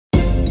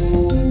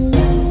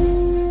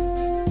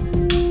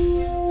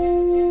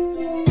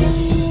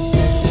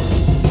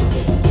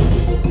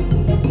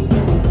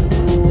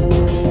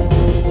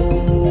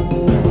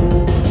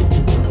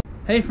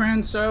Hey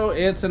friends, so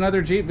it's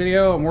another Jeep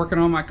video. I'm working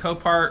on my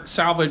Copart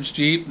Salvage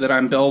Jeep that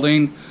I'm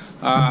building.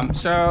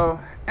 So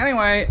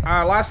anyway,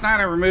 last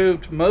night I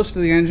removed most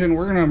of the engine.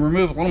 We're going to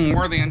remove a little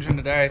more of the engine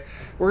today.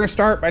 We're going to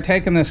start by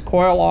taking this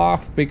coil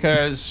off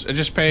because I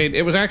just paid,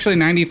 it was actually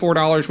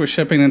 $94 with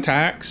shipping and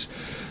tax.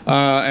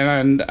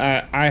 And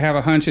I have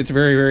a hunch it's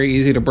very, very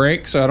easy to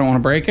break, so I don't want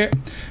to break it.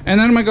 And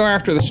then I'm going to go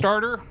after the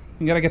starter.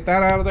 You got to get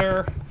that out of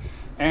there.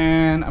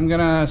 And I'm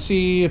gonna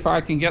see if I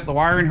can get the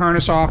wiring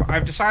harness off.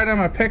 I've decided I'm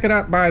gonna pick it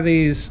up by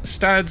these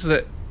studs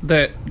that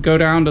go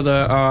down to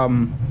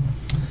the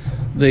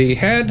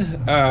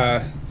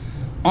head.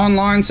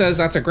 Online says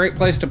that's a great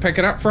place to pick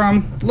it up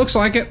from. Looks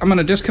like it. I'm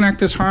gonna disconnect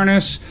this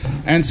harness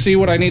and see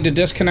what I need to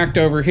disconnect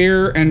over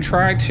here and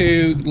try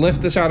to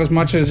lift this out as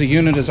much as a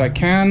unit as I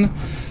can.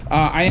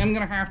 I am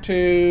gonna have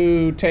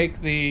to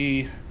take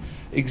the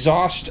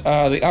exhaust,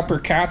 the upper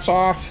cats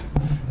off,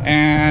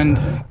 and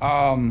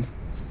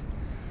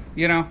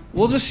you know,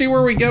 we'll just see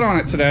where we get on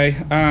it today.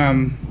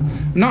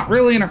 Not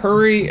really in a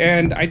hurry,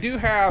 and I do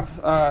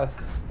have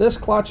this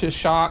clutch is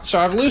shot, so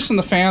I've loosened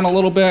the fan a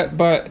little bit,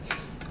 but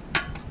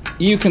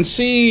you can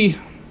see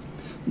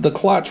the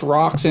clutch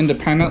rocks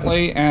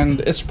independently,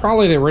 and it's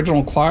probably the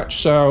original clutch,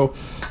 so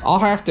I'll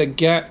have to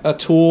get a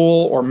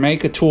tool or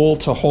make a tool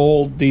to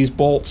hold these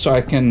bolts so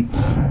I can,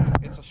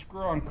 it's a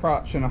screw-on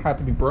clutch and it'll have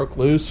to be broke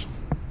loose.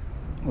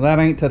 Well, that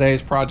ain't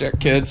today's project,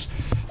 kids.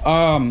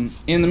 In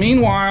the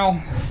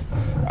meanwhile,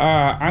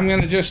 I'm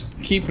going to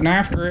just keep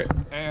after it,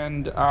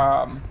 and you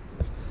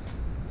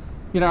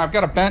know, I've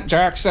got a bent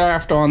jack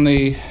shaft on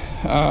the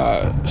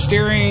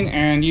steering,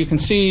 and you can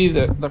see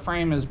that the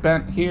frame is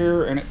bent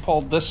here and it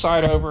pulled this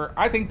side over.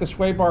 I think the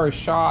sway bar is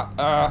shot.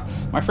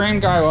 My frame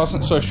guy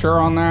wasn't so sure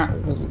on that.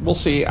 We'll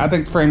see. I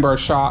think the frame bar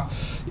is shot.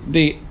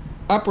 The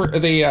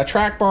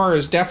track bar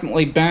is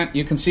definitely bent.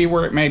 You can see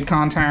where it made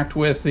contact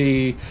with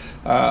the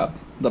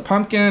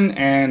pumpkin,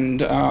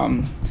 and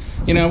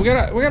you know, we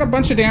got a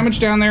bunch of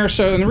damage down there.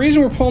 So, and the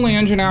reason we're pulling the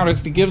engine out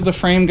is to give the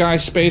frame guy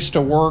space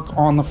to work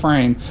on the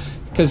frame,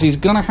 because he's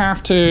gonna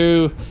have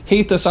to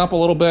heat this up a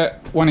little bit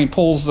when he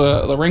pulls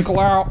the wrinkle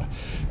out,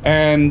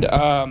 and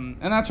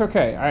that's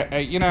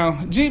okay. You know,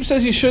 Jeep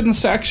says you shouldn't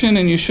section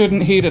and you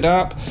shouldn't heat it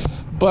up,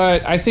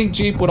 but I think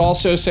Jeep would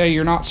also say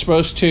you're not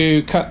supposed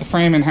to cut the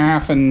frame in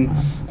half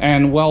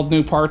and weld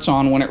new parts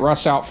on when it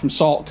rusts out from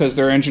salt, because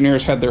their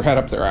engineers had their head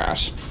up their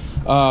ass.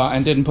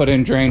 And didn't put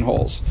in drain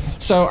holes.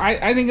 So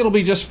I think it'll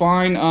be just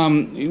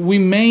fine. We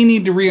may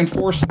need to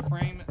reinforce the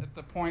frame at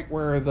the point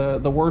where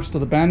the worst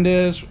of the bend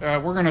is.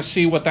 We're going to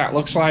see what that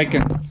looks like,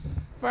 and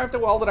if I have to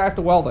weld it, I have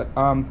to weld it.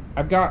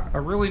 I've got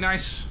a really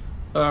nice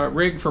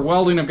rig for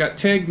welding. I've got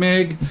TIG,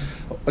 MIG,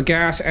 a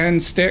gas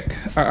and stick,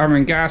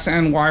 gas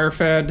and wire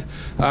fed.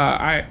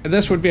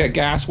 This would be a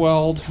gas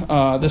weld.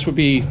 This would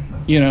be,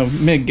 you know,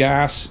 MIG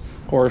gas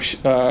or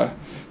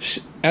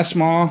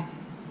SMAW,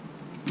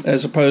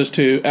 as opposed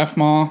to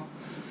FMAW,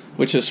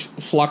 which is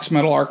flux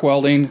metal arc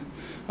welding.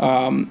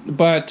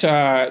 But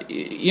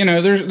you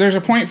know, there's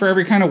a point for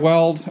every kind of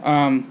weld.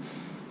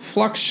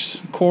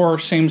 Flux core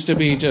seems to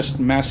be just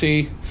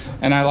messy,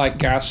 and I like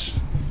gas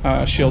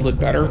shielded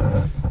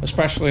better,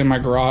 especially in my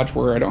garage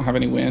where I don't have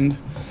any wind.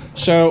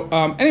 So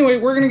anyway,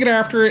 we're gonna get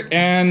after it,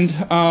 and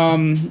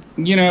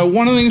you know,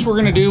 one of the things we're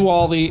gonna do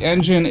while the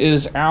engine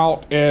is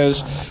out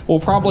is we'll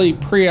probably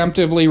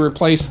preemptively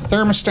replace the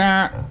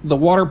thermostat, the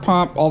water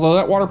pump, although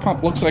that water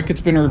pump looks like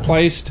it's been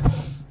replaced,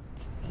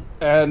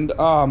 and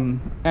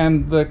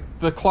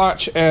the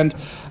clutch. And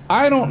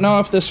I don't know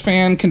if this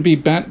fan can be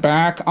bent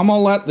back. I'm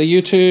gonna let the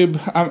YouTube,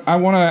 I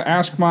want to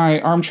ask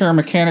my armchair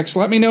mechanics,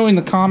 let me know in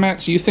the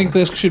comments, you think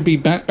this should be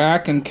bent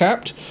back and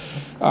kept?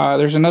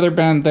 There's another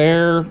bend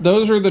there.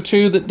 Those are the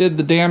two that did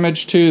the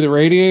damage to the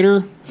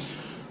radiator.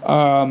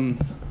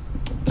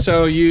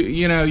 So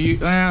you know, you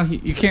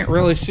can't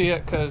really see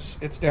it because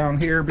it's down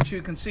here, but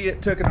you can see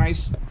it took a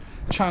nice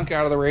chunk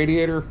out of the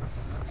radiator.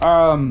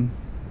 I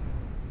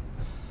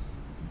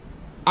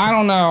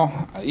don't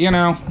know, you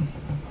know,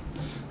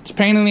 it's a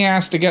pain in the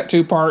ass to get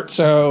two parts,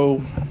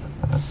 so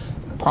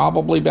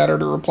probably better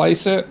to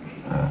replace it.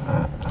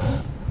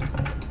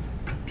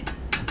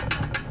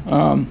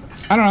 I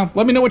don't know.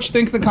 Let me know what you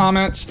think in the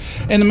comments.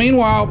 In the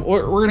meanwhile,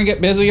 we're going to get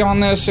busy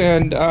on this,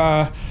 and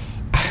I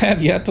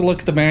have yet to look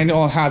at the manual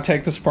on how to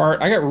take this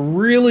apart. I got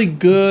really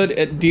good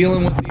at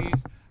dealing with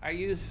these. I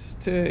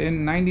used to,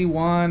 in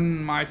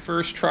 '91, my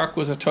first truck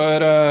was a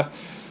Toyota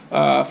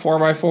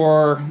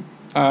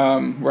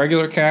 4x4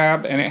 regular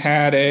cab, and it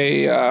had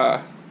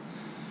a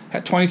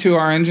had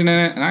 22R engine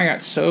in it, and I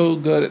got so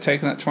good at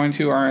taking that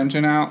 22R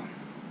engine out.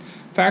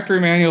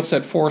 Factory manual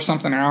said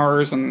 4-something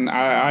hours, and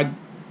I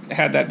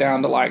had that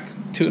down to like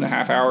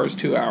 2.5 hours,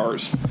 2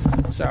 hours.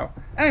 So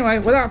anyway,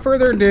 without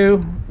further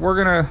ado,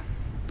 we're gonna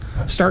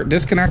start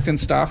disconnecting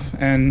stuff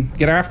and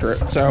get after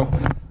it. So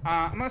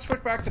I'm gonna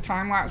switch back to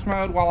time-lapse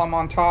mode while I'm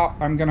on top.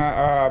 I'm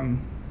gonna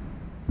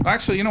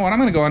actually, you know what, I'm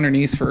gonna go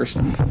underneath first,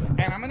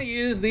 and I'm gonna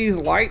use these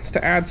lights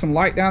to add some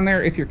light down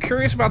there. If you're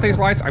curious about these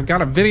lights, I've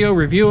got a video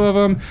review of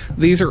them.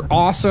 These are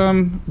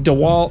awesome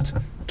DeWalt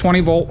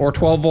 20 volt or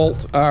 12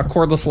 volt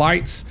cordless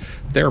lights.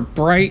 They're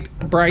bright,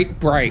 bright,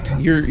 bright.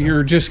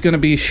 You're just going to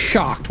be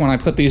shocked when I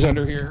put these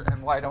under here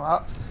and light them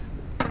up.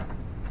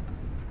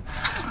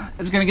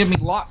 It's going to give me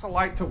lots of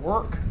light to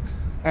work,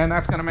 and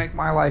that's going to make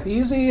my life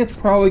easy. It's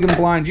probably going to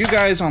blind you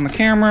guys on the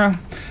camera.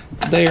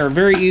 They are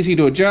very easy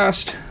to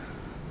adjust,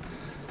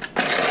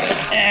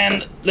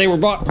 and they were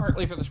bought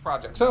partly for this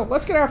project. So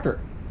let's get after it.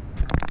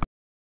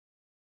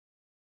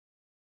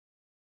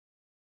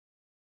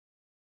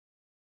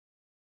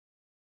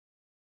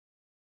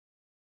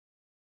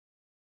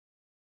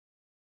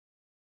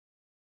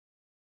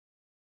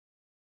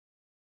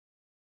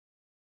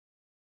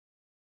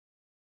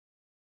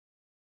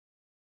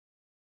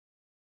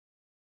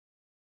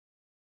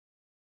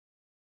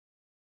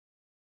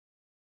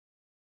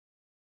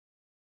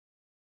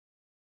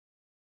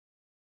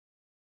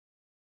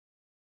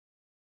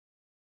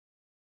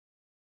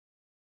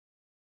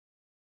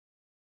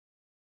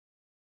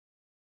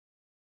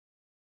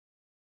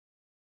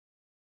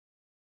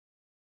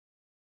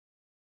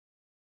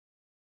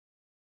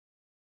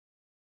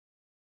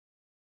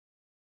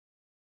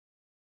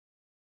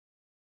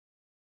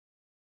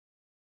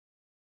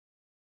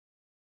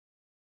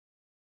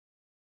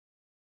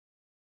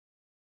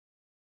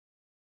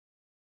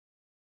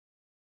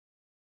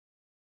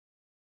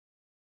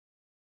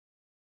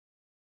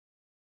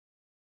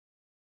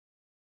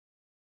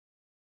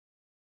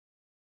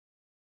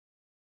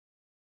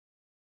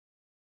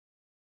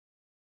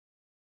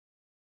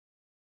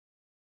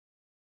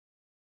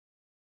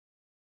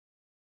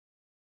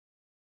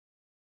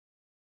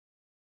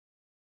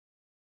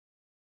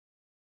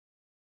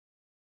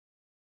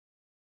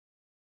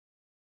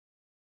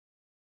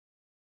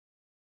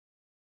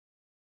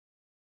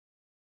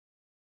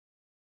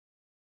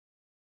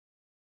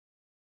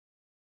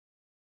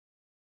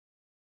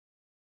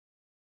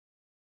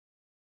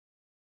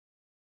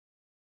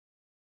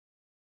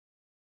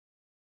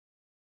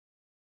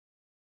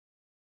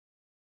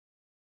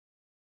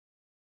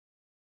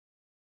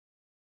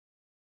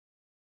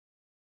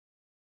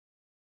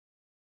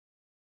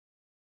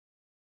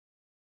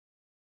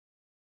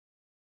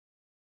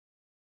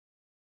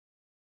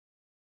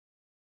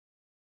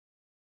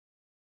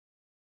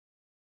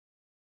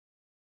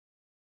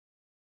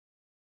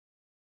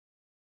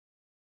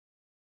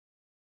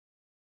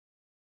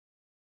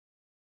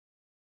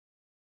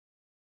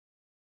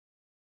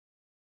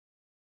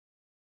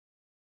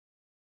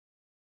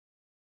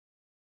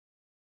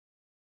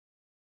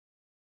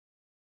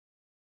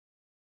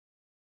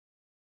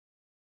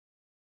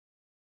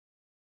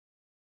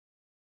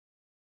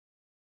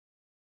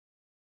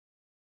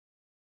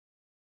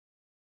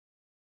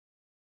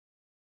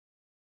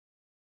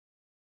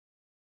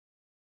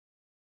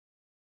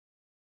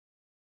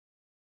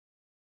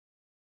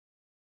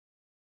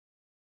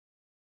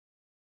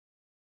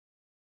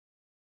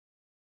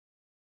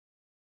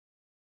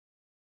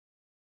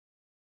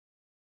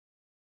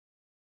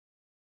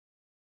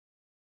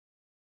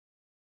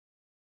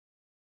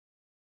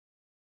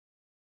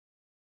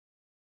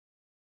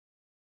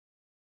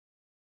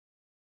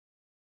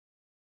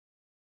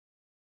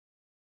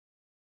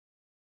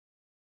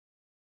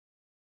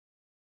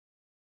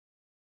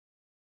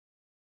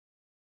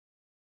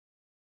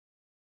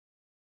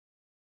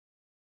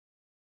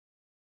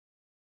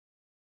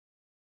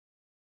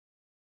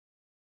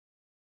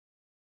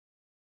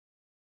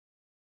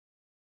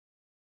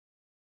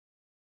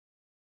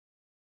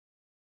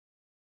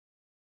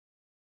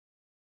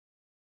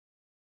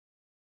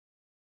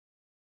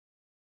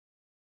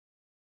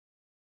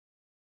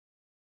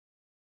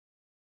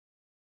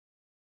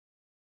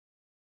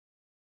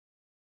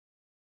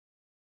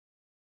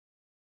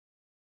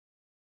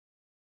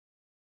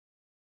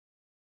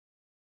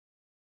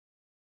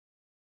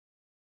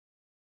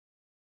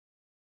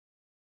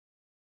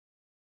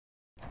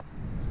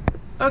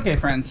 Okay,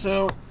 friends,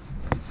 so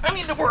I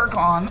need to work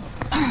on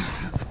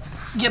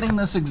getting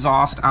this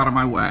exhaust out of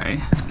my way.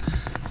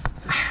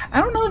 I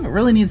don't know if it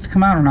really needs to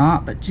come out or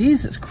not, but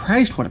Jesus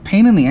Christ, what a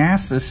pain in the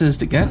ass this is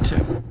to get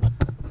to.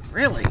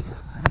 Really.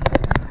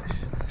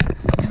 Gosh.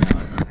 You know,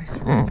 I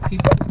swear the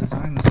people who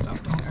design this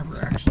stuff don't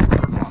ever actually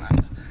work on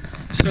it.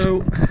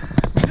 So,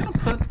 I'm going to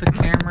put the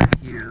camera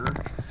here,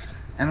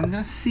 and I'm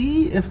going to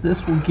see if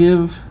this will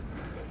give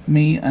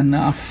me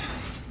enough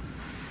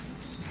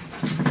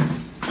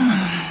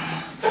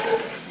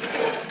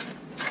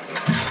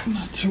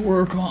to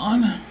work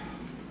on.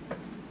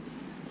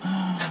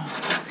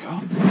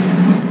 Go.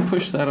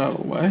 Push that out of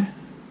the way.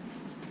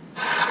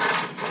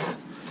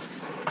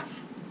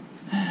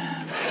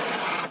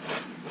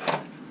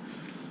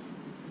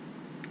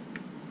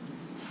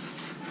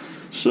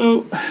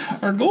 So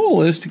our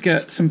goal is to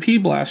get some pea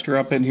blaster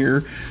up in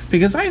here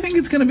because I think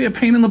it's going to be a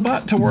pain in the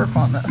butt to work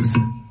on this.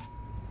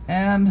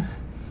 And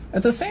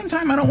at the same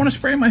time, I don't want to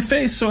spray my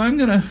face, so I'm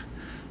going to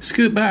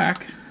scoot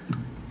back.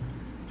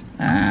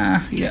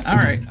 Yeah,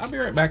 alright, I'll be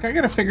right back. I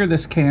gotta figure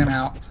this can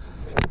out.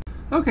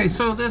 Okay,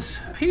 so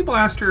this pea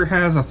blaster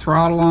has a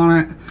throttle on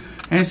it,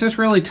 and it's just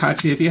really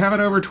touchy. If you have it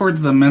over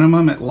towards the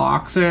minimum, it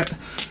locks it,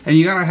 and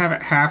you gotta have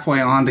it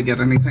halfway on to get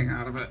anything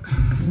out of it.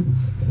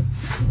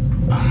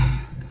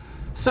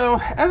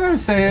 So, as I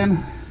was saying,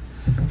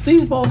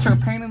 these bolts are a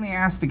pain in the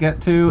ass to get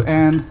to,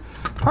 and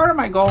part of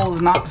my goal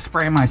is not to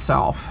spray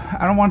myself.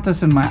 I don't want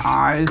this in my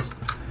eyes,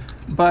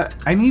 but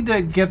I need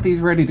to get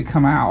these ready to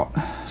come out.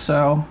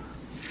 So,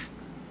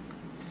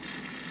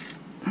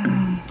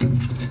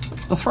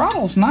 the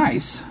throttle's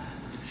nice.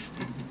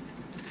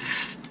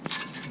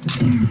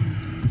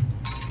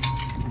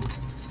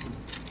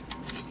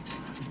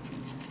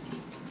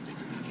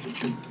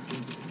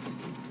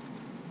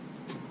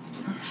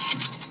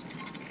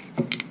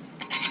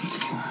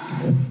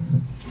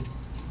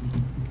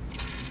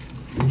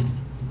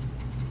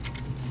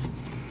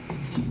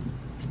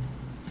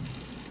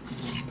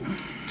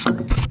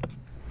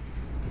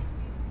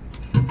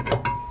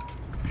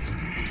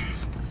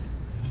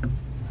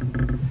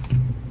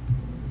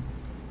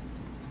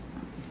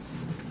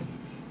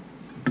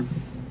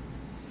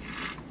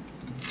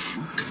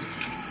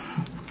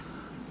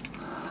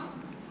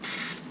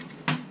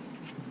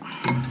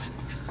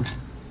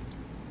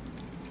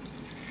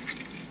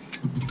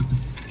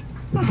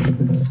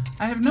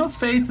 I have no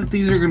faith that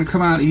these are going to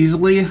come out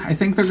easily. I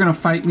think they're going to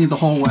fight me the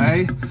whole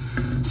way.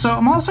 So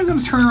I'm also going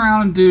to turn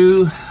around and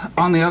do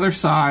on the other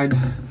side.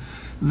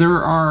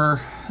 So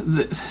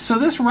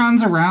this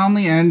runs around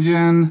the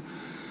engine.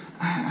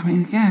 I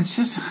mean, again, it's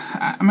just,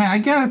 I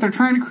get it. They're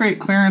trying to create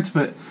clearance,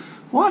 but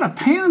what a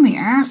pain in the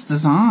ass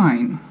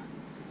design.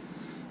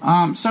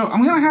 So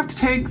I'm going to have to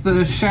take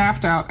the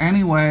shaft out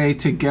anyway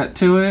to get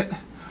to it.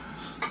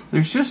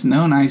 There's just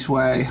no nice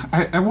way.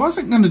 I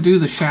wasn't going to do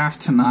the shaft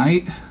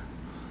tonight.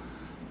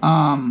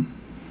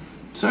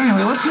 So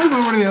anyway, let's move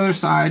over to the other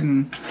side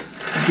and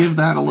give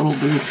that a little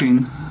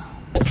douching.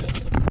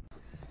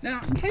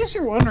 Now, in case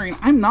you're wondering,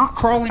 I'm not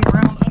crawling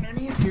around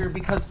underneath here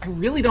because I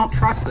really don't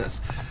trust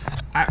this.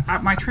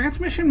 My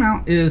transmission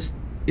mount is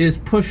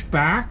pushed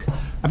back.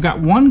 I've got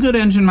one good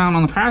engine mount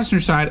on the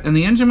passenger side, and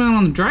the engine mount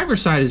on the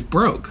driver's side is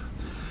broke.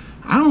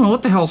 I don't know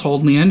what the hell's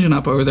holding the engine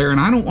up over there, and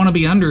I don't want to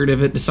be under it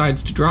if it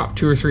decides to drop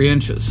 2 or 3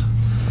 inches.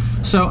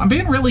 So I'm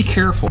being really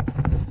careful.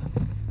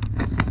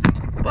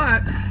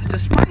 But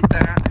despite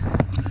that,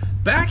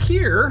 back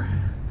here,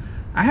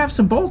 I have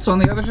some bolts on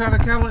the other side of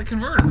the catalytic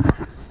converter.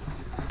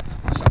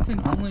 Something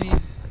only...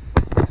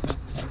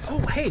 Oh,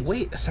 hey,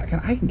 wait a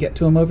second. I can get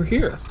to them over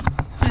here.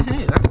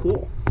 Hey, that's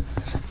cool.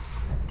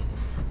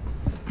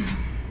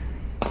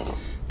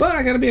 But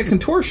I gotta be a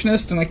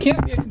contortionist, and I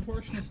can't be a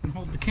contortionist and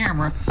hold the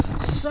camera.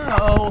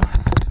 So...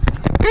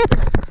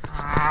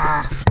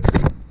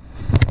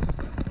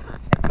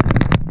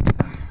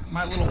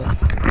 my little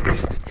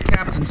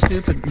Captain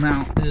Stupid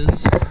mount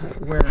is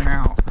wearing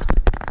out.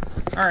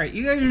 Alright,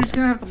 you guys are just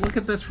gonna have to look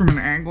at this from an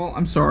angle.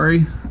 I'm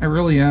sorry. I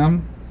really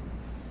am.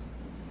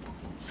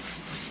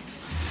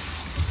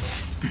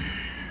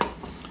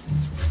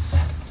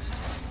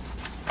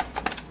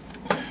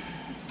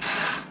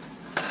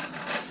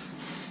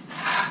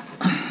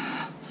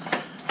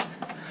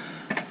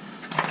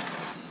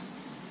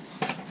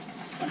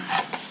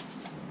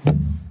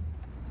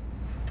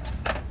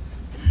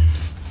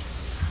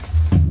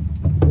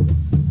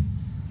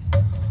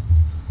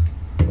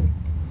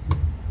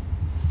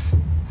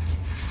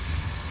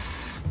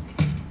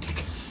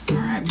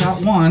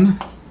 Got one.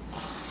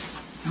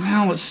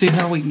 Now let's see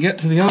how we can get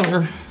to the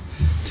other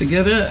to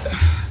get it.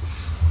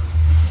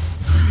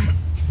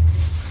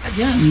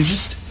 Again,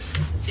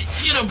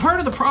 you know, part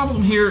of the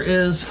problem here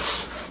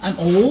is I'm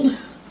old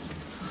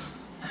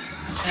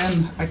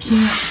and I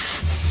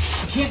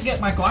can't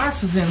get my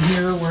glasses in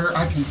here where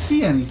I can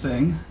see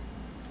anything.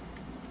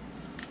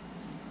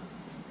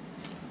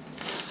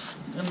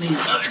 And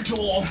the other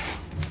tool.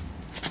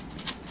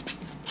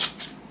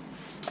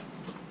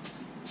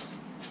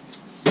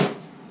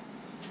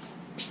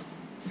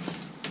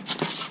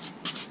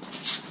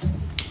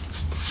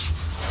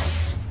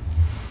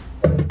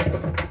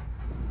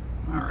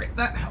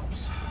 That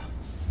helps.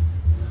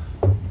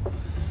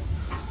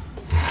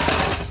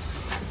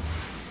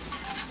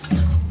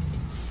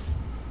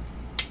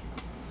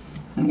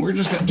 And we're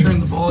just going to turn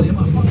the volume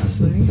up on this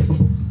thing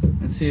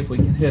and see if we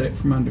can hit it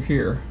from under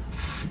here.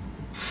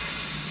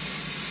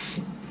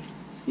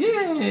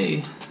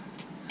 Yay!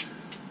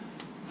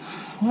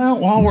 Well,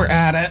 while we're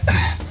at it,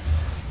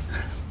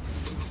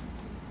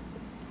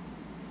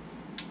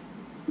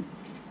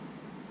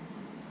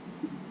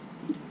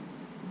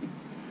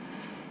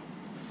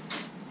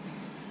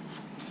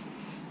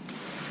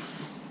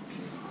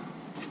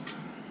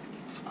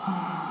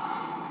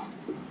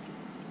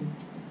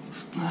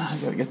 I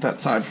gotta get that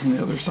side from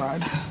the other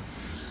side.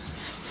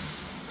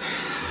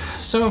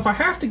 So if I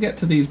have to get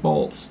to these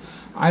bolts,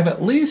 I've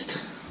at least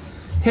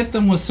hit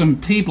them with some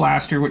pea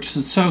blaster, which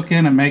should soak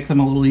in and make them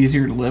a little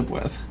easier to live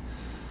with.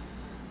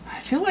 I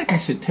feel like I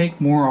should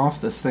take more off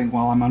this thing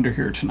while I'm under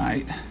here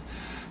tonight,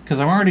 because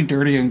I'm already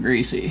dirty and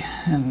greasy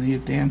and I need a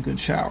damn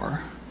good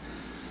shower.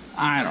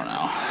 I don't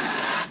know.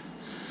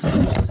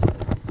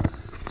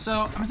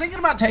 So I'm thinking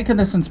about taking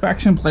this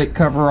inspection plate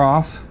cover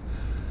off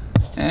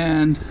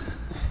and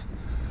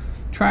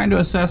trying to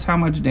assess how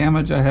much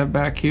damage I have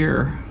back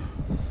here.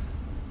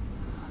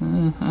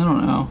 I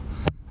don't know.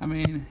 I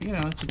mean, you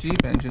know, it's a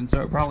Jeep engine,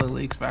 so it probably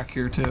leaks back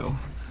here too.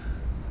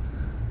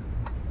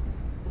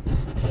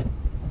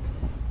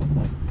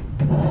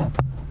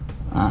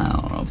 I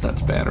don't know if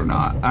that's bad or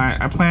not.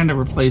 I plan to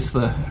replace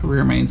the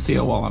rear main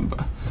seal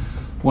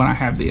when I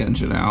have the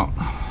engine out.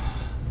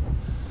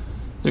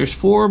 There's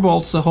 4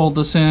 bolts to hold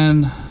this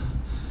in.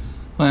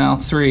 Well,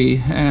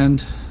 3,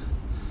 and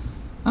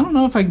I don't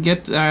know if I can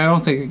get. I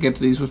don't think I can get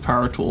to these with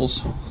power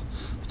tools.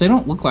 But they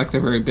don't look like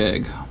they're very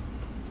big.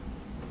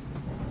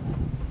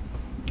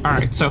 All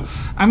right, so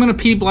I'm gonna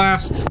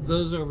P-blast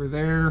those over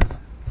there.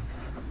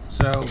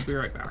 So be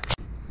right back.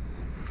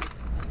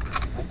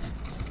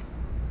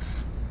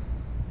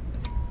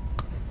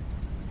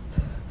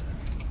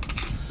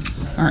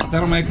 All right,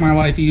 that'll make my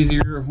life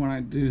easier when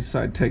I do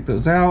decide to take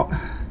those out.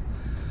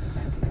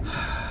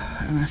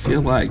 And I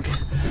feel like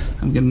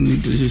I'm gonna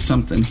need to do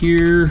something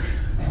here.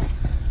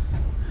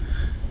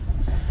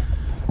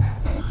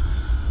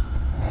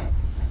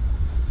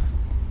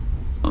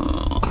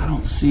 Oh, I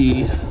don't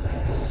see.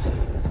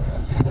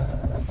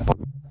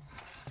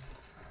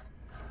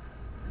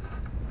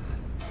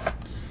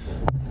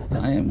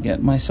 I am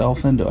getting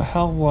myself into a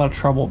hell of a lot of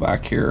trouble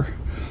back here.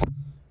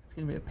 It's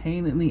gonna be a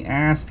pain in the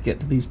ass to get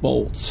to these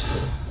bolts.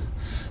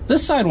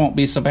 This side won't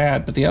be so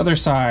bad, but the other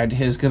side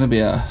is gonna be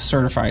a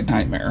certified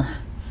nightmare.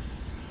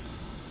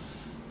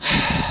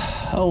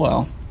 Oh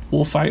well,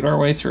 we'll fight our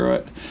way through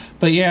it.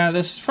 But yeah,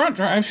 this front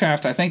drive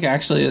shaft I think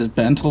actually is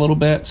bent a little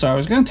bit, so I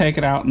was going to take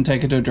it out and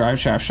take it to a drive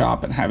shaft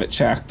shop and have it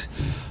checked.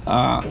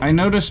 I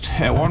noticed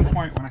at one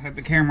point when I had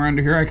the camera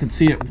under here I could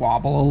see it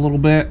wobble a little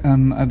bit,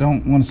 and I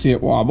don't want to see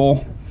it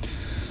wobble.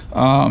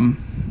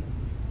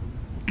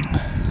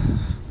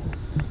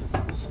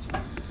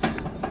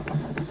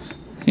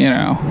 You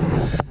know,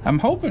 I'm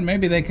hoping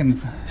maybe they can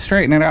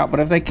straighten it out, but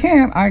if they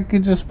can't, I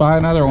could just buy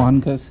another one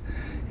because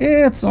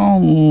it's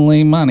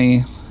only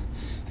money,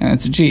 and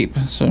it's a Jeep,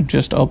 so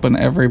just open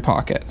every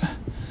pocket.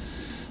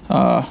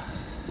 Yeah,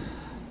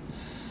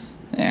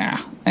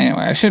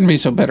 anyway, I shouldn't be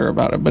so bitter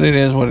about it, but it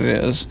is what it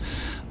is.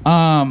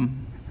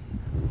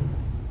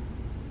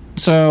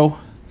 So,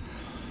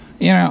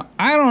 you know,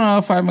 I don't know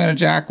if I'm going to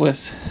jack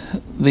with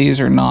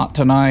these or not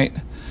tonight.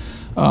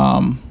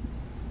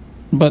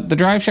 But the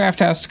drive shaft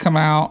has to come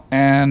out,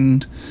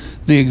 and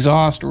the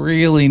exhaust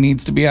really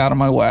needs to be out of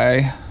my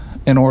way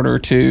in order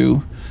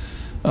to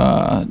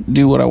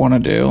do what I want to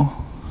do.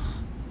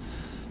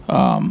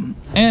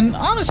 And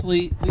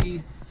honestly,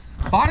 the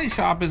body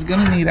shop is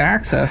going to need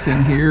access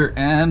in here,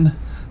 and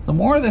the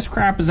more this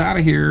crap is out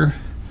of here,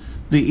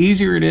 the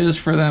easier it is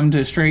for them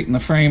to straighten the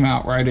frame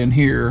out right in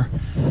here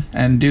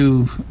and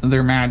do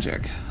their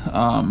magic.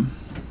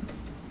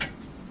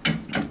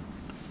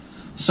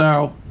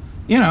 So,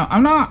 you know,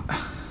 I'm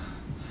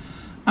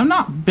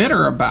not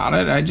bitter about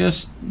it. I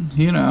just,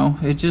 you know,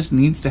 it just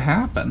needs to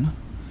happen.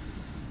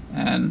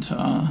 And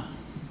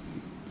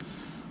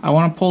I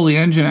want to pull the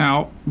engine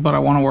out, but I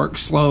want to work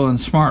slow and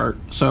smart,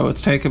 so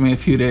it's taken me a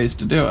few days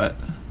to do it.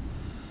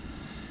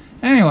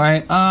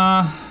 Anyway,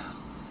 I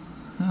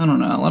don't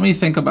know. Let me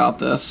think about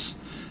this.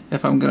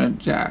 If I'm gonna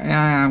jack,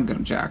 yeah, I'm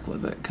gonna jack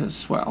with it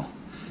because, well,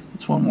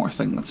 it's one more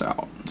thing that's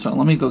out. So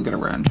let me go get a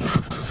wrench.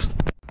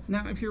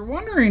 Now, if you're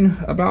wondering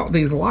about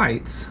these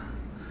lights,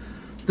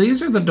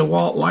 these are the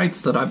DeWalt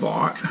lights that I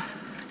bought.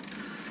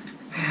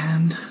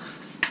 And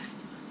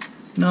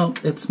no,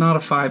 it's not a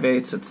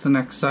 5/8. It's the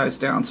next size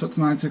down, so it's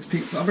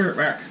 9/16. I'll be right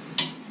back.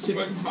 See if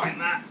I can find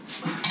that.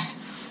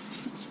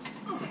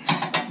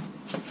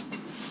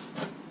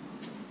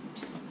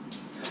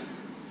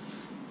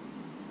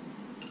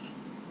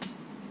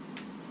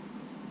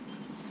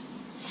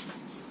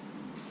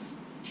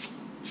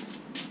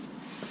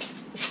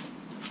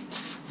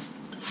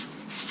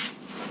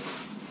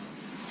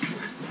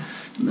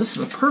 This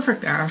is a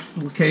perfect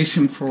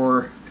application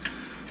for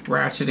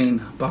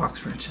ratcheting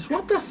box wrenches.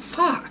 What the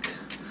fuck?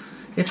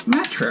 It's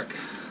metric.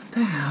 What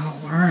the hell?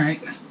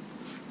 Alright.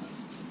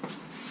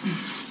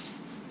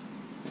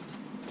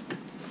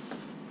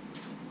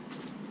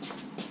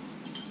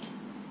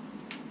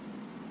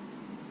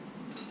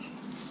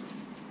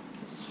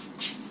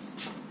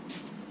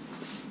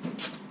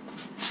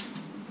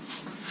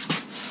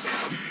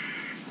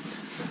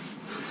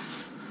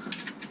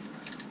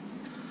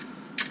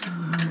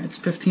 It's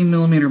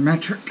 15mm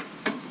metric.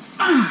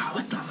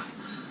 What the?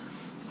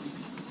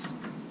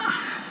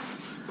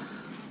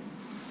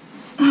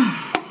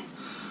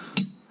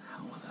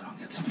 Hell with it, I'll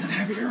get something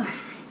heavier.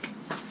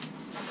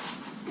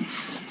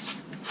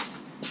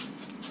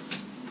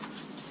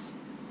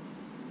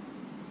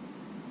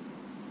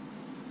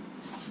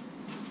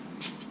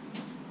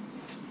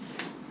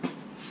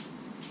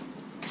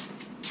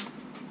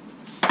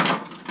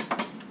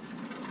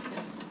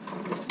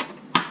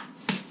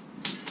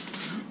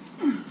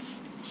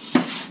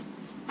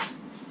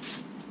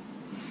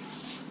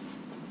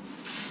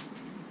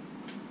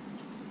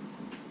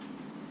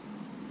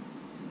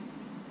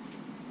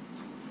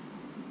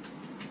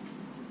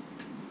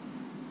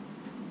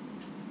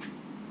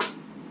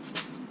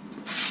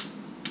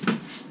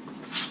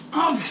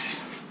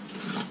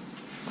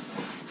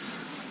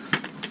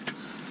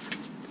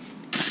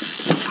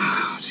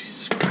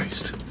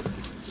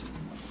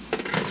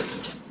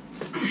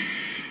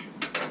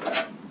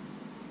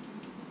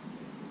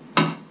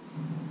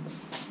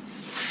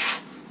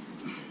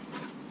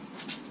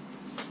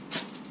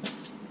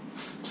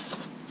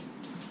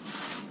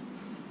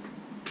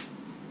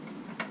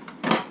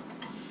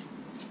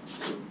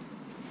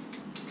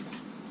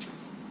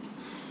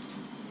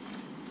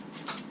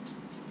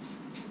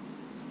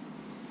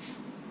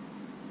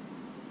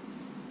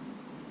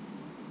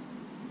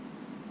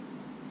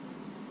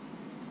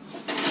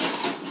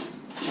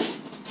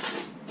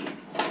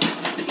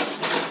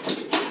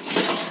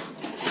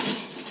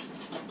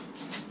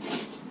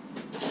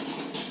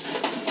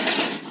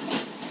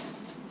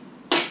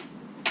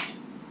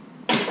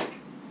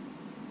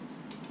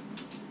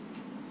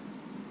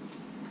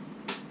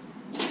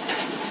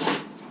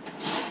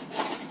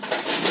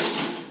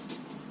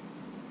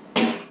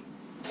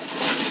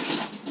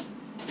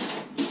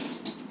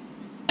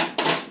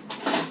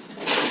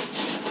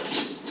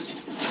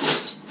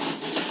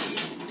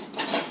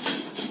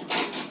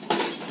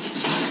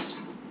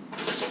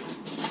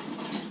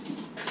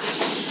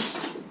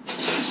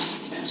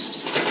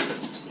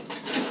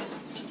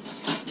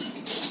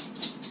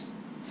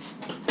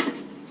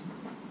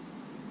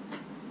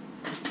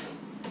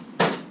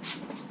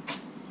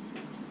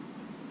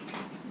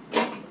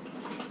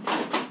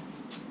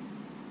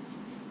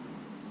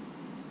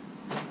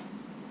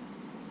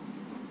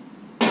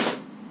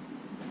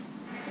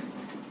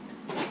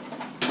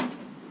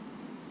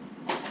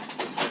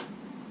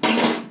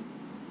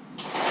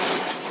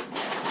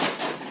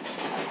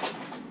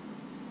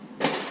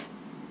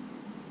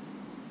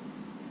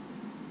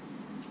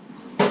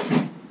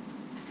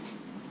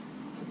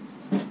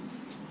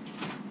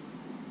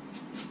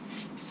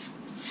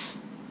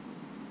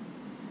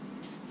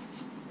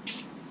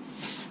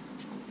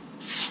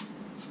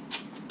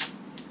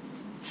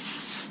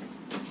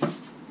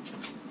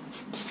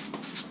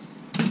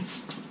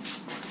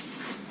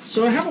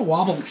 So I have a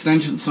wobble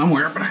extension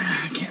somewhere, but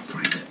I can't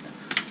find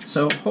it.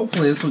 So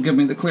hopefully this will give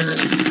me the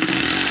clearance.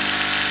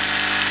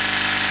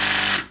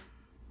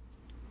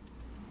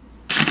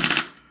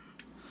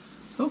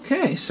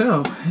 Okay,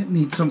 so it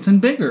needs something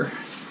bigger.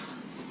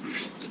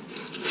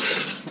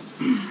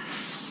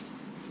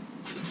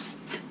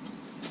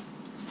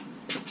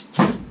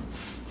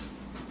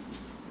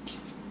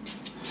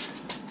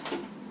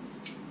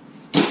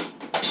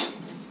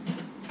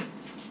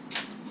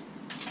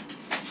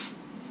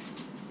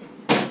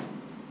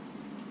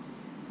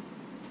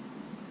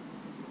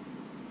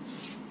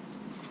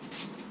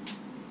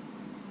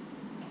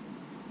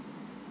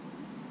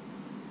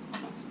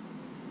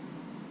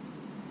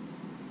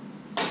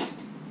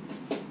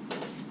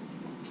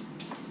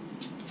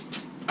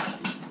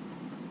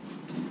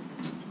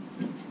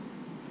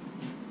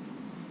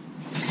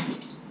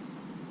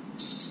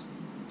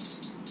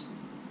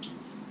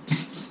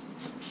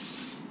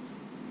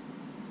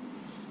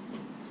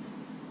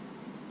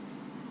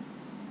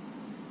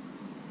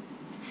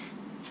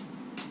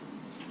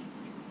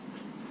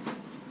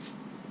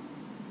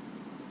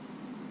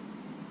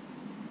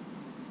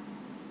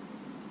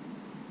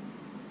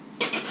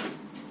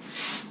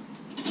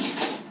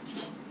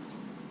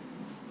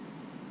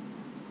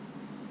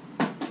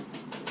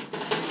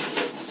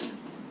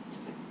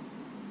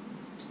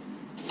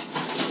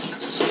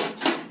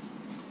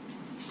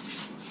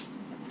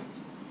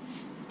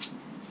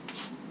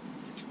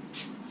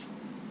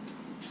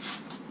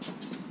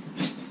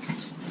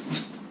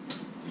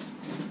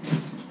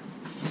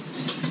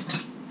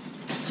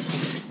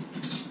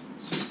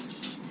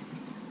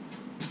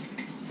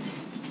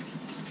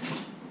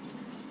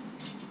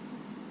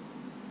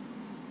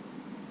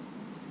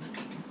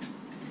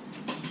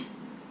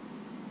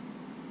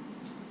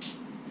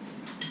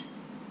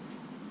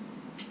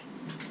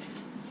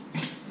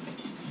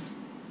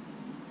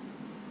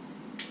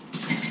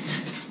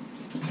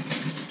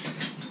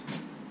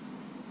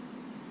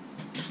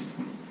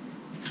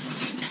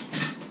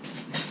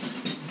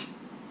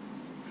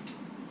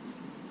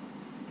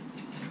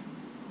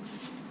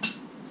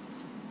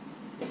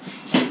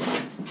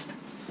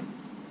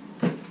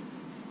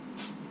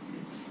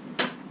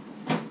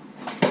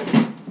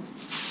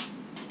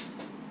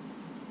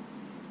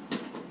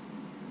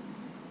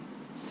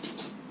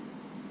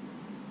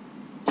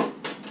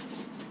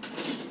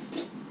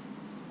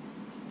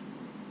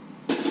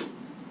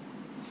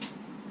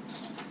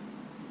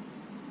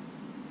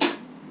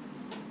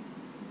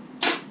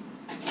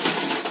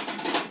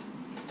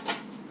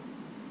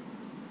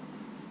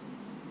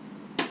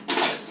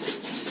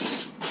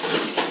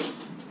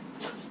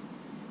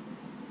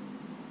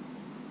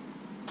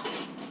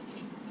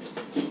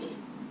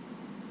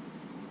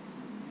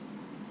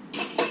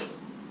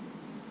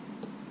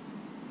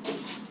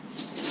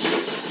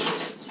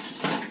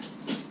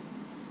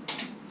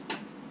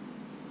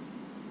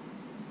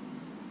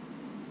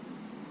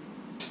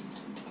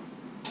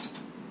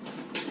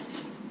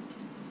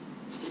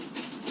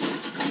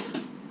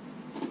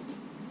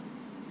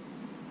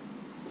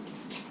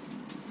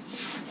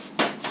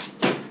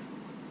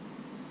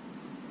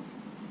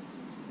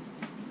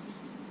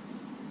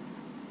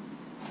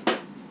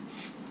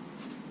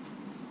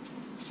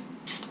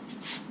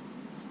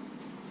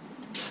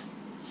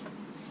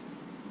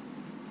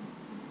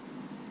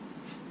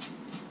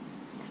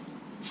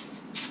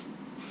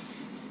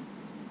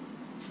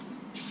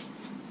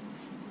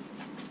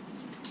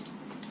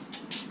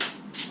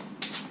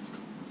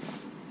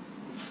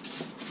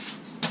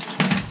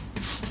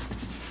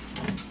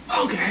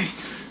 Okay,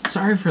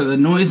 sorry for the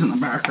noise in the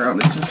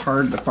background. It's just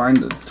hard to find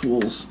the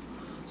tools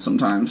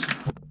sometimes.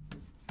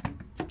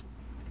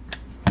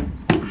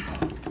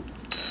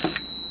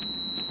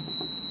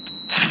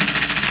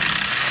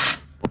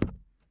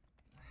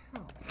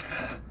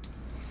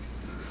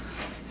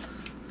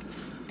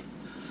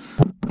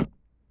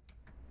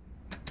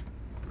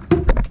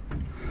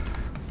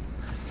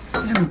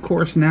 And of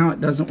course now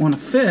it doesn't want to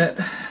fit.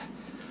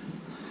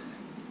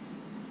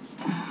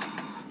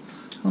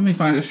 Let me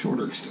find a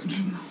shorter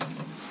extension.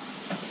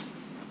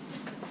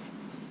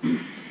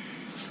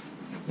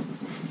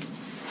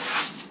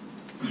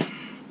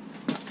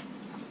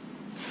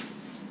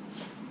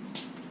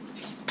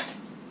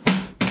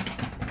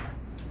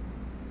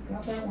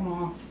 Got that one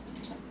off.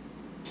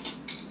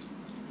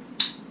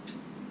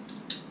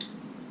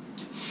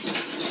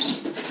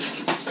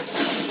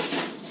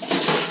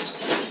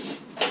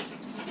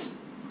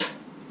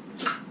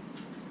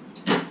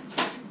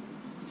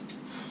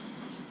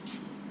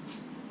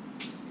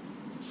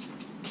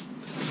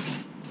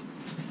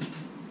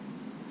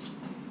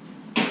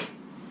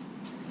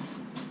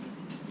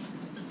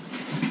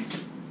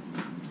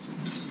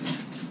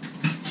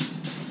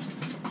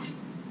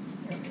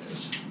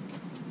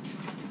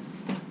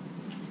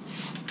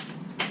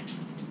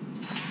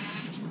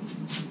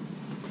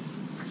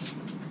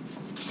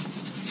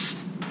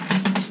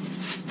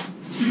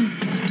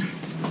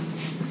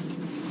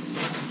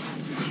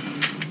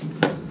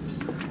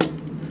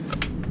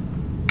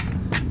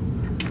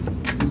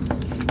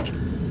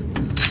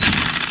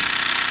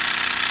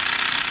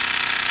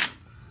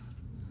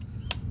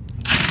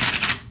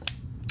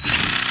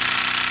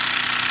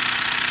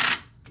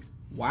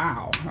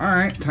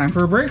 Alright, time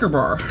for a breaker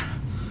bar.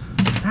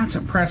 That's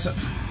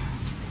impressive.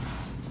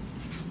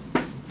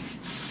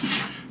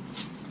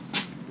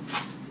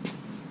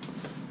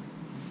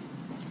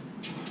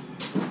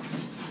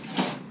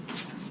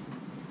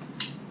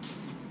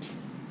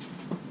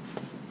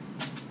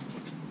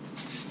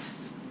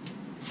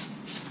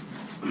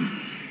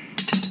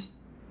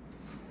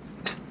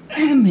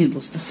 And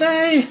needless to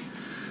say,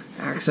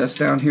 access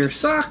down here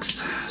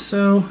sucks,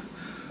 so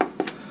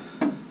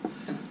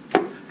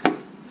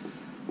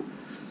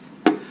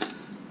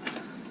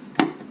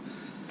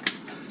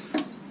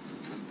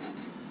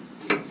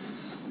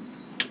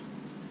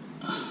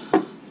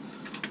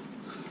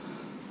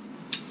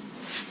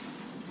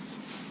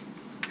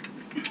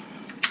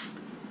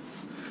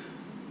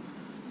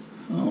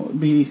it would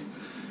be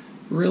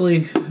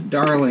really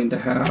darling to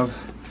have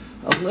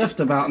a lift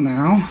about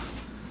now.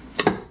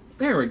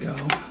 There we go.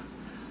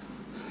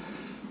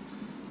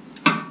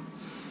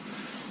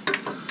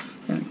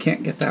 And I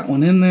can't get that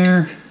one in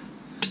there.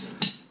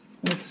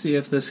 Let's see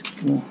if this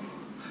will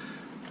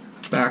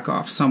back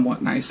off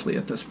somewhat nicely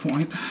at this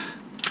point.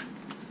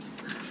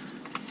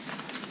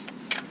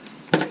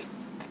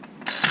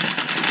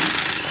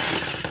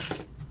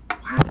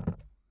 Wow.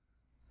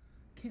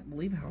 Can't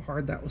believe how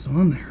hard that was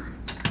on there.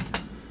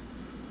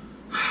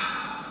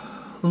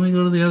 Let me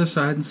go to the other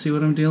side and see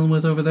what I'm dealing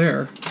with over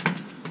there.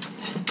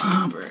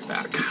 I'll be right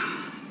back.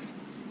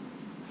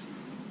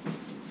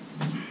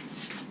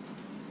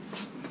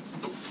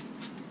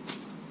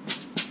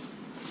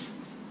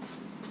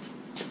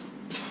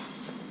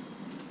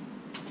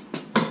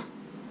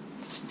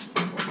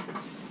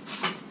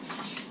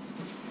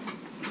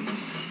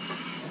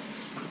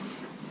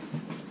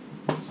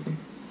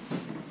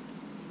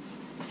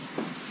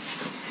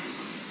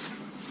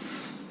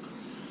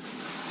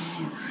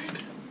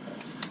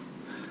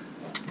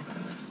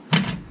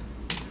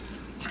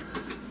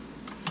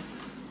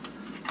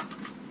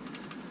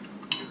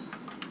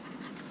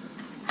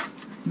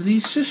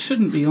 These just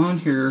shouldn't be on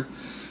here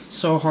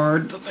so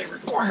hard that they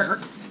require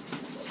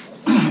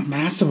a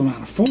massive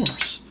amount of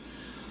force.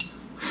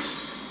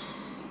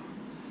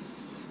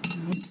 I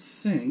don't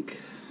think.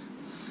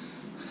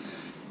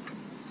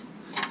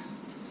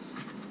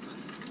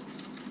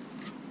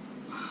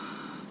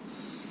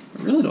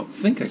 I really don't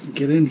think I can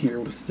get in here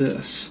with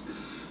this,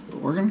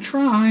 but we're going to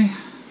try.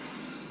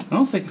 I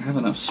don't think I have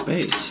enough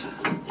space.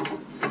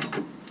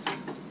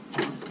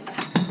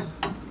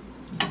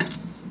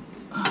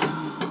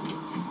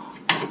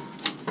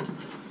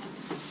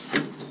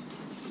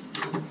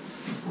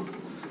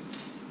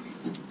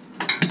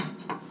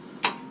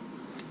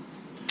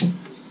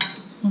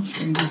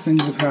 Stranger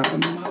things have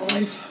happened in my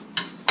life.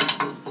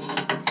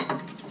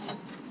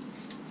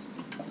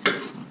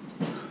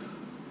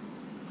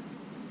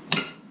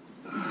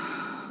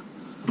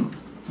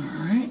 All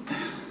right.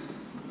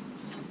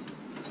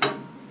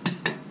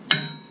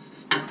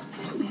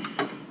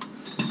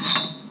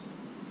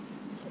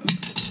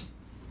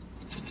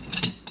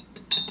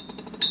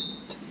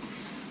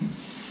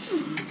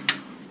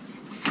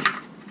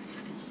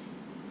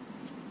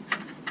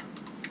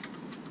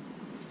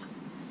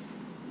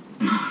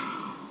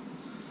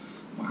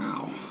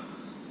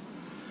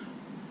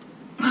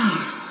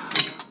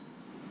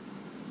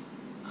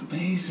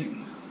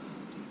 Amazing.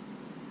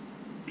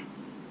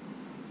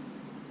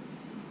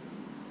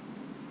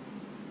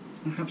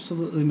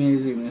 Absolutely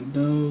amazing, and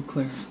no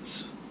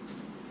clearance.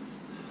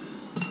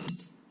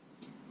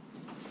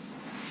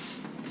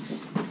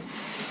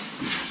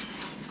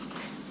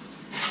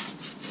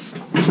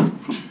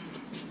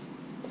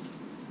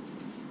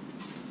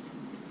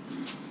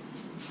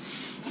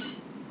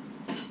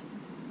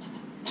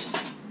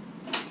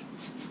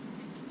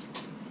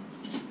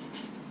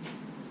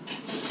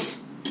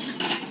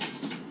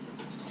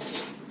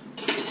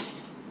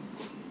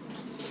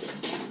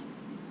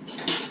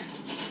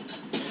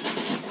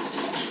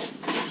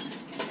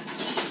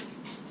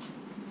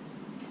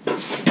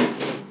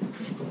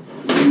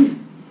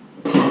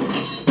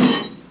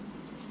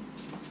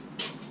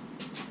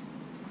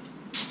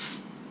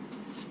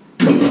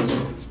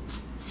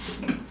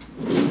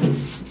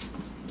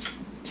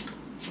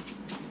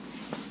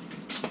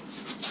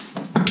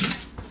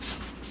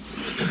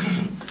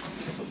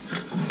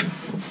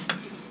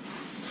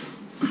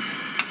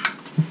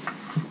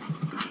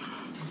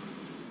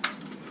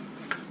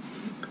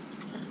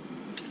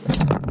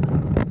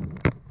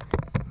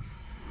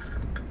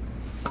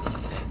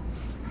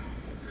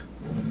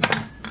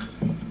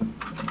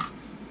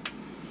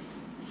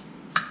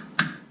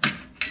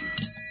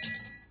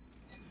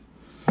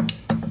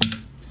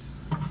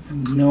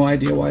 No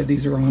idea why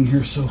these are on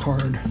here so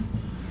hard.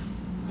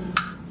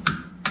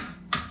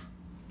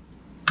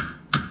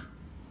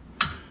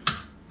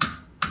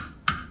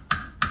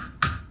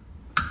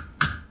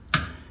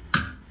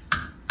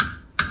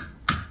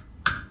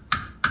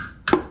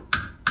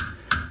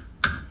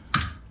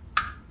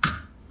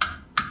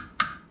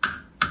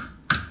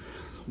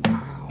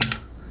 Wow.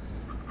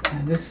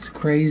 Man, this is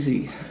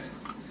crazy.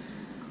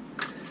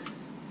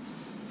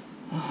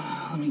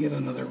 Let me get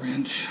another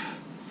wrench.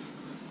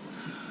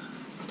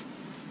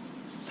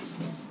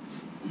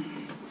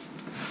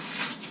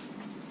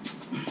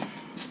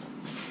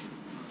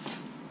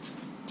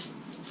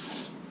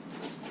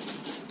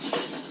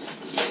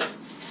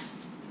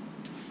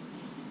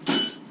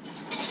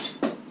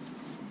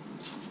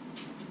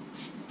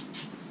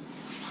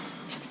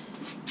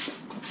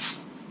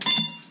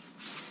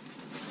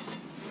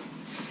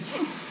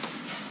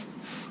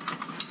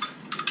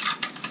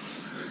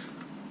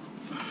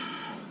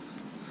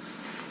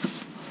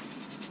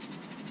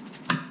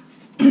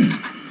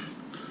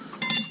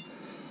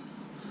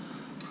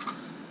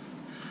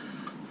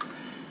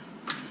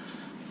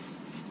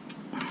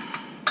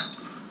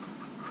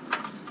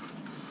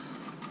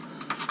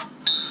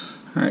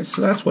 Alright,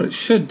 so that's what it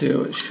should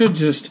do. It should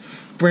just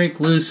break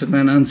loose and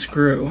then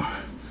unscrew.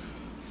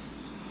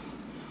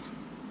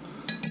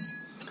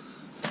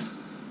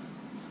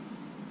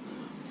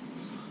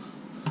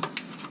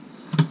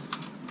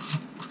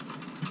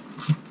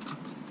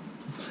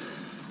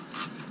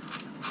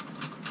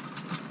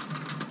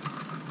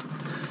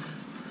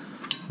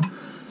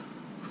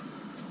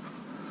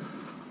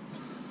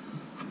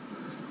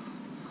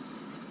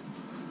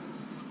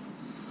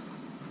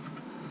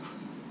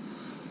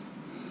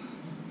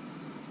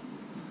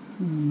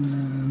 And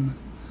then,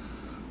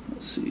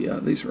 let's see, yeah,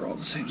 these are all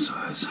the same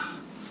size.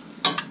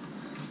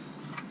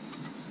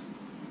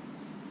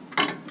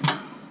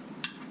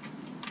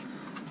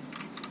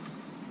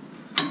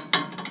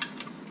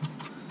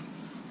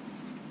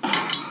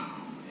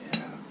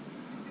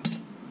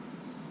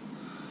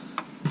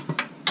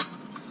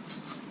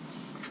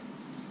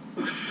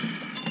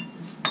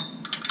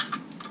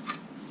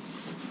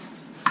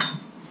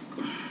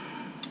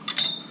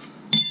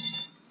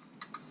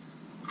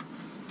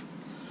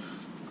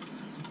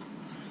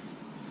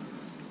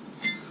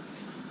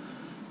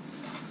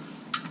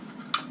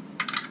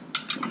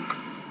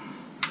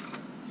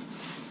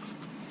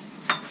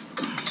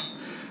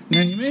 Now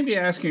you may be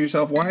asking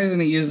yourself, why isn't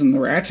he using the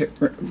ratchet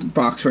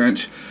box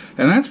wrench?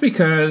 And that's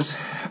because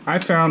I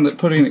found that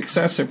putting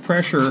excessive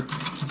pressure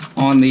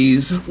on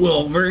these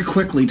will very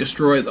quickly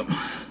destroy them.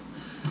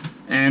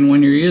 And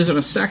when you're using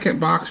a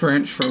second box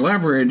wrench for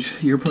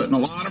leverage, you're putting a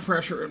lot of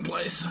pressure in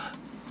place.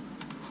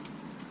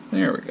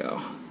 There we go.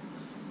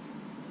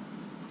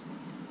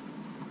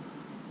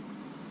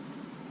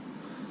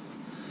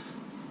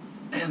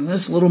 And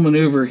this little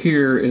maneuver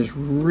here is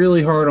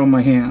really hard on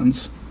my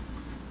hands.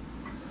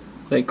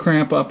 They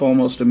cramp up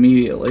almost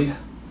immediately.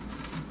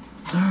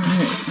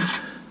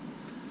 Alright.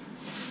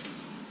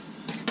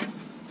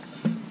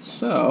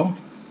 So,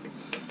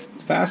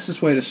 the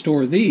fastest way to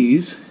store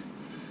these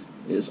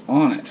is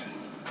on it.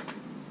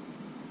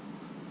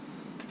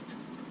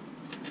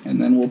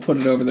 And then we'll put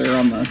it over there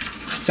on the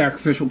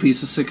sacrificial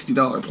piece of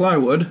 $60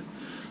 plywood.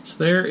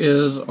 So there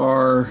is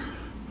our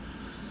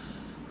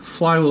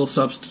flywheel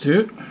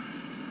substitute.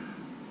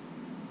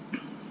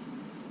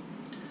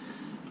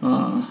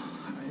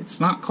 It's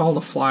not called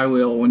a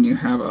flywheel when you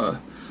have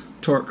a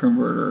torque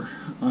converter.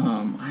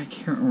 I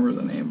can't remember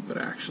the name of it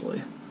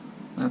actually.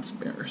 That's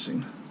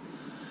embarrassing.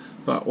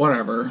 But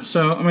whatever.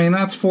 So, I mean,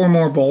 that's 4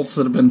 more bolts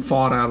that have been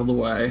fought out of the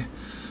way.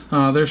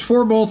 There's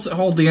 4 bolts that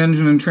hold the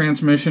engine and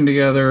transmission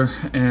together,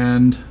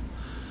 and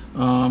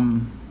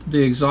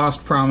the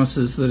exhaust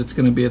promises that it's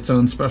going to be its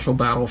own special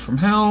battle from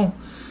hell.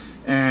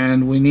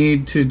 And we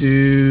need to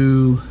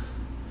do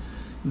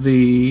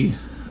the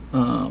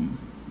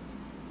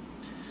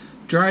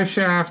drive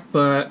shaft,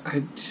 but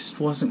I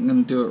just wasn't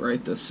going to do it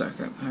right this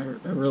second.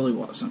 I really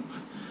wasn't.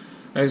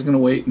 I was going to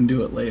wait and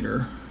do it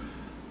later.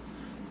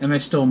 And I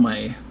still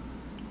may.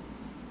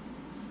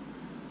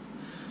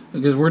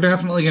 Because we're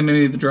definitely going to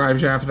need the drive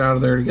shaft out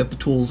of there to get the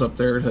tools up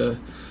there to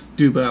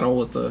do battle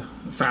with the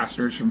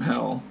fasteners from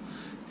hell.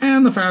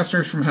 And the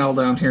fasteners from hell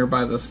down here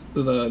by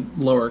the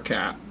lower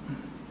cat.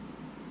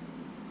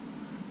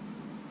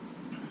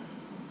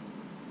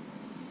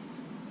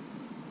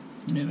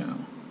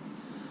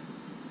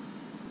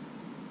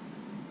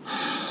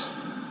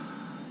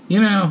 You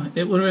know,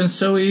 it would have been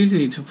so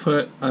easy to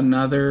put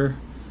another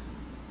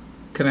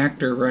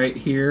connector right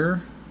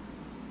here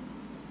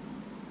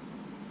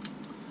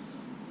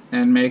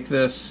and make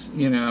this,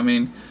 I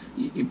mean,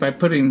 by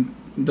putting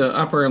the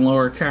upper and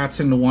lower cats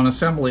into one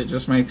assembly, it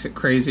just makes it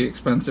crazy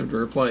expensive to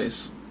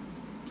replace.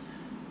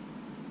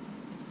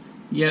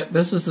 Yet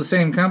this is the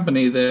same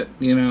company that,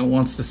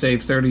 wants to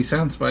save 30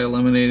 cents by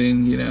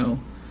eliminating,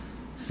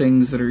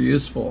 things that are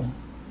useful.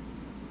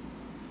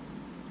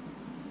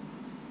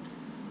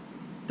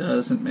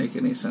 Doesn't make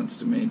any sense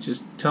to me. It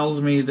just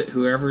tells me that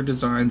whoever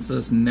designs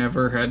this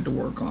never had to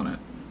work on it.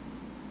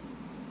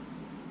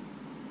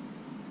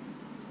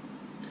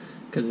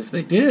 Because if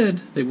they did,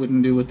 they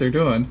wouldn't do what they're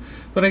doing.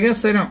 But I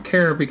guess they don't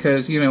care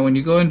because, when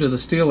you go into the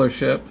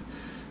dealership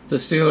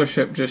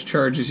just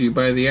charges you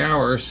by the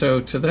hour. So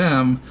to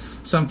them,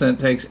 something that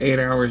takes 8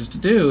 hours to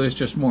do is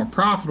just more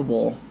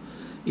profitable,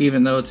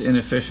 even though it's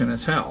inefficient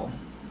as hell.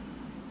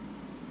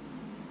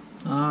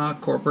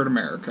 Corporate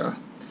America.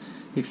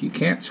 If you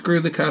can't screw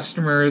the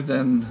customer,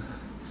 then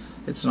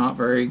it's not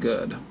very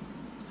good.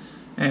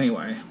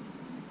 Anyway.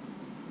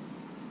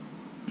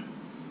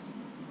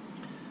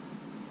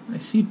 I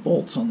see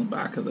bolts on the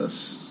back of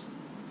this.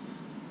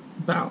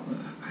 I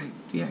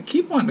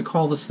keep wanting to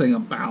call this thing a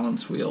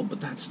balance wheel,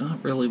 but that's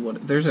not really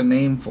what there's a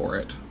name for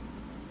it.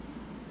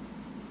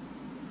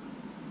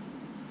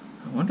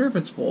 I wonder if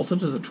it's bolted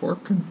to the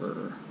torque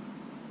converter.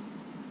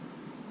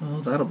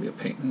 Well, that'll be a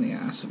pain in the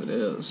ass if it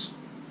is.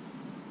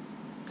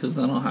 Because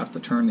then I'll have to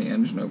turn the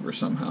engine over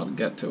somehow to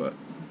get to it.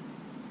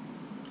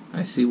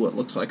 I see what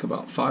looks like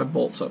about 5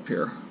 bolts up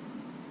here.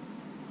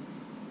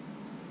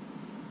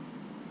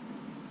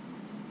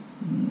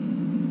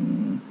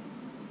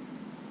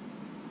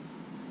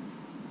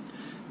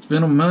 It's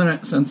been a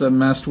minute since I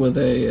messed with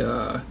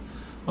a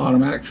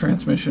automatic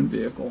transmission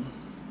vehicle.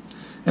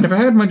 And if I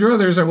had my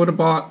druthers, I would have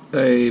bought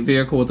a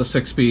vehicle with a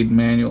 6-speed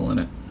manual in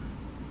it.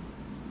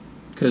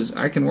 Because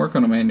I can work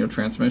on a manual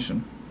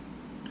transmission.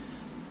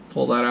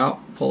 Pull that out,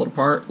 pull it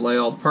apart, lay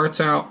all the parts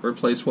out,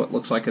 replace what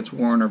looks like it's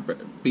worn or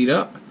beat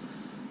up,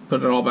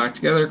 put it all back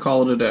together,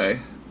 call it a day.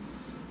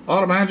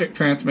 Automatic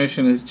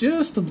transmission is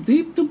just a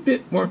little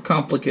bit more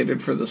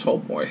complicated for this whole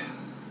boy.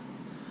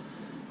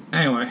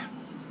 Anyway.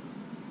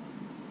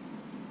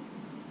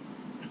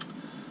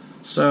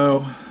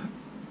 So,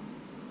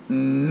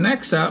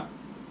 next up,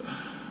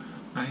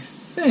 I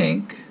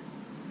think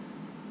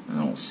I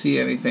don't see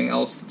anything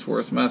else that's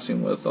worth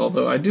messing with,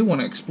 although I do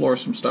want to explore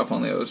some stuff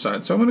on the other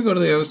side. So I'm going to go to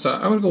the other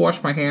side. I'm going to go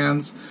wash my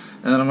hands,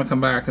 and then I'm going to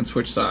come back and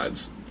switch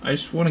sides. I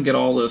just want to get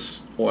all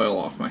this oil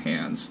off my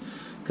hands,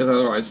 because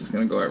otherwise it's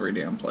going to go every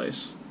damn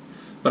place.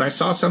 But I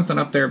saw something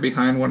up there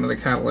behind one of the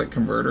catalytic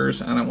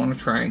converters, and I want to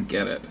try and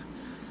get it,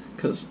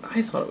 because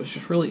I thought it was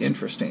just really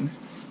interesting.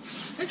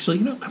 Actually,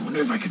 you know, I wonder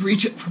if I could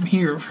reach it from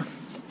here.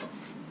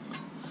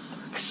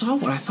 I saw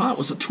what I thought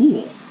was a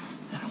tool,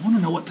 and I want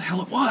to know what the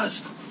hell it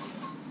was.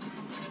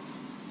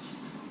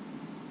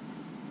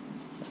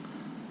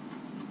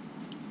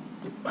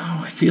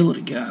 Oh, I feel it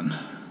again.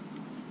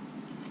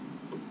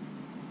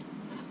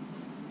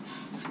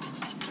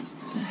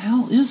 What the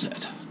hell is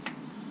it?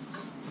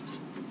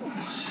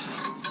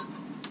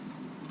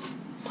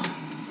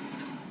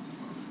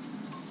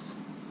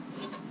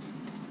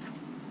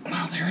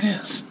 Oh, there it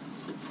is.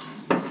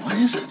 What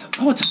is it?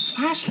 Oh, it's a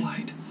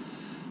flashlight.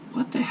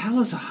 What the hell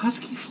is a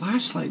Husky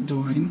flashlight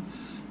doing?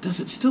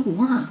 Does it still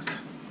work?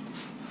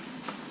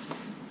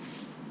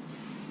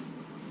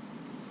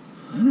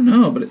 I don't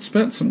know, but it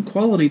spent some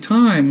quality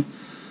time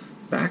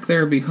back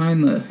there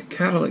behind the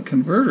catalytic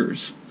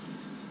converters.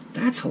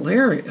 That's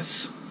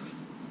hilarious.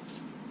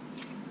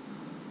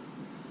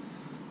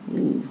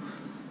 Ooh.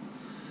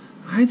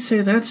 I'd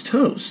say that's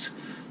toast.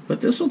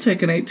 But this will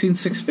take an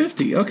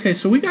 18650. Okay,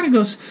 so we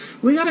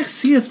gotta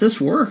see if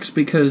this works,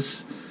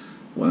 because,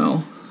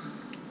 well,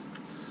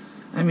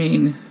 I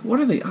mean, what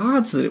are the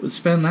odds that it would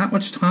spend that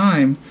much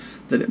time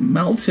that it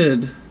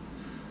melted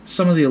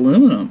some of the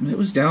aluminum? It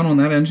was down on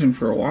that engine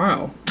for a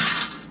while.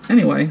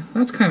 Anyway,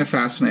 that's kind of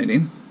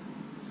fascinating.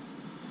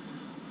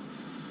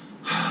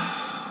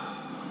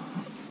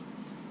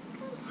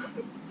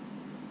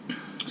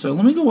 So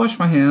let me go wash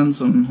my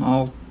hands, and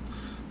I'll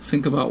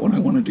think about what I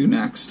want to do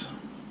next.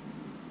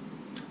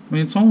 I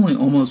mean, it's only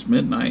almost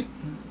midnight.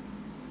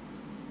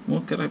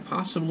 What could I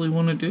possibly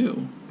want to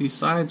do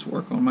besides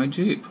work on my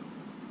Jeep?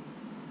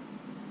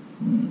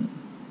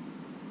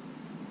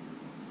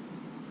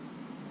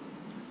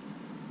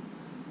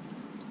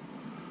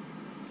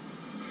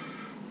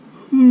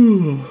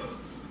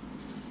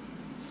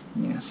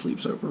 Yeah,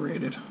 sleep's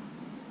overrated.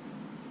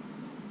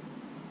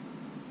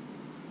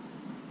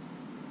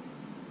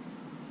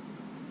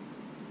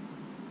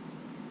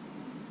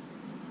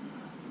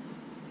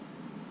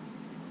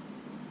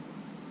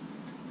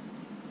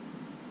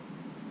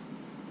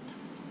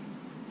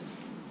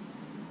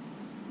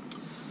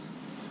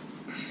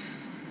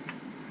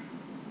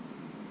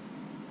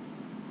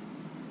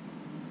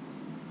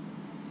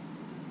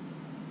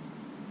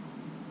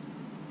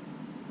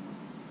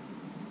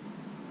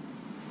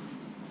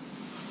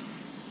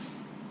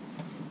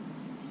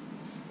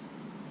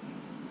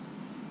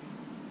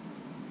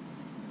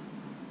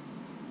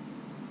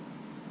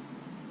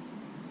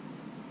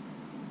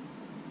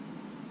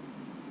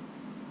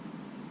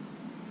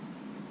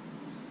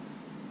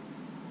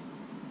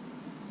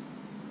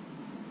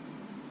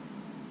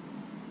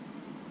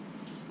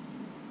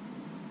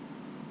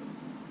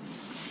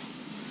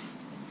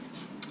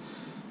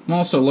 I'm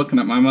also looking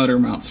at my motor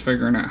mounts,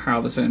 figuring out how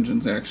this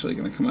engine's actually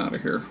going to come out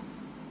of here.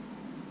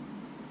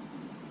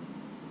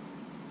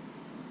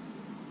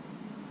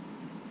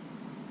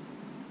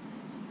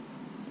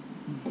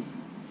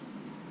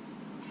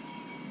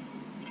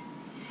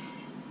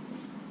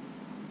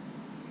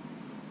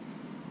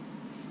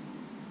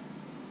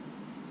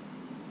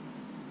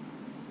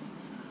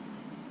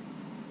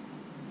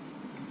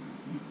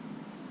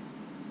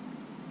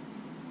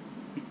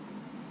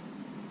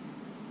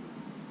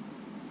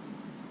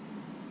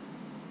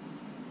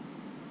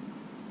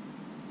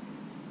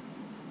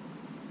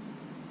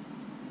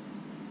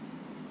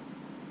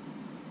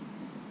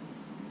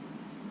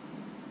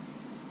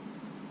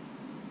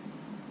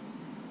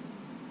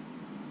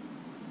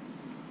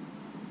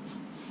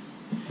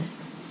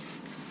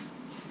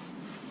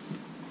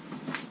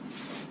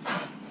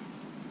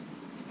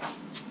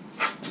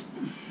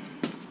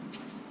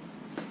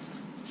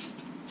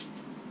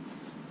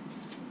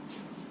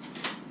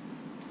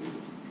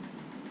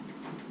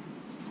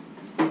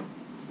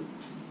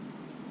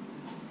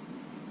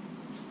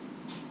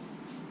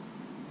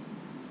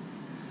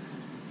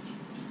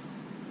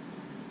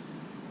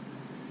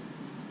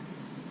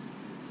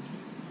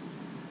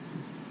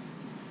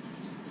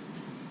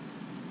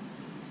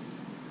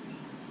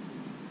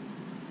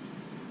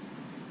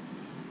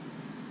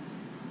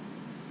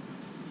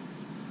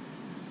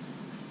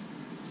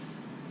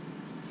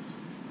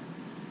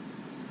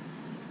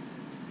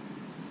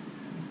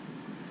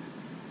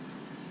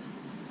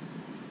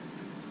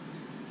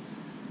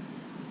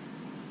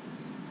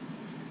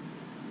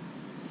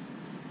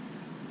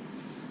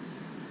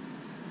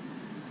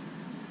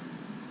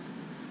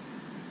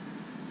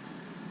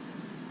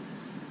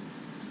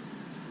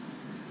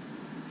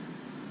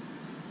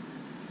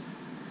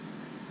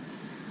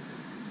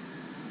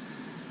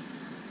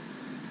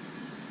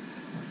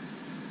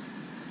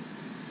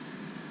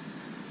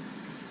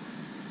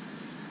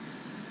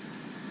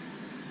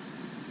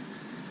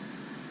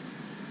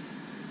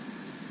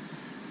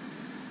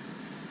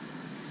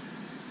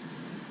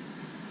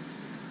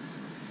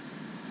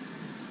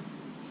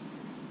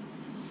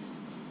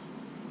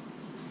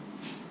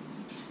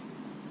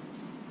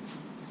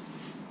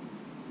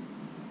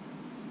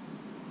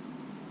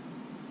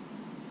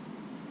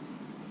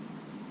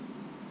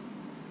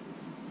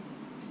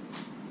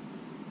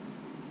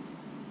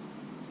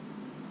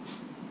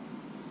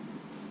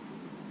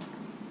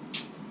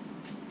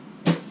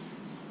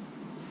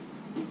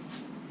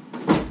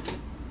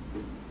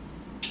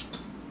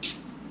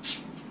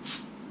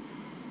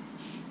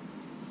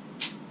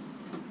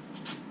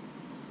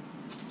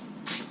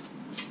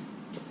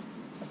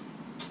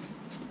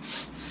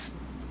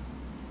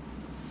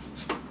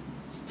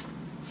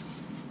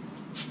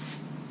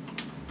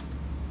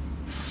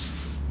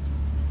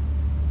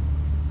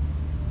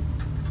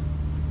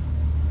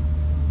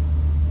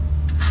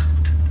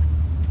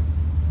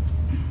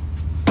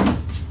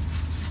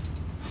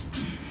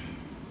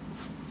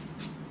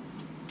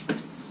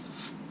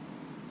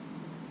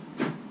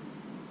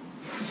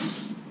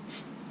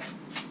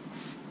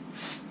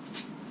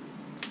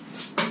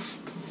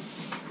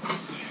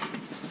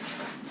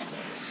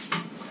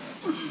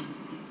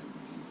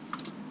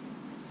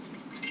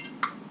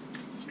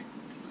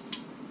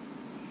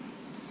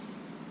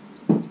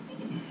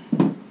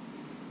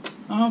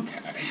 Okay.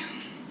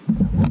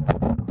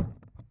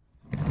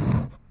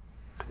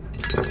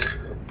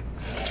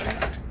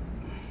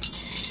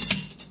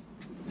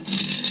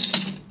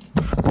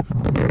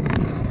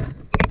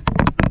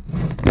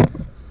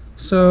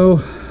 So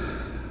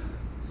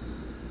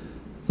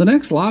the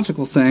next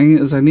logical thing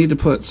is I need to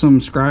put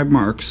some scribe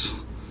marks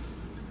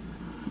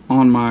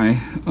on my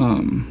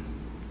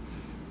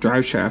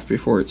drive shaft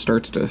before it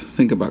starts to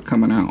think about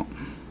coming out.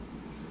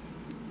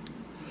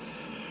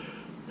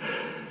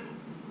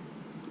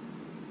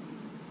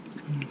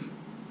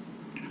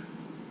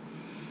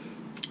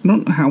 I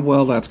don't know how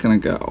well that's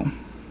going to go.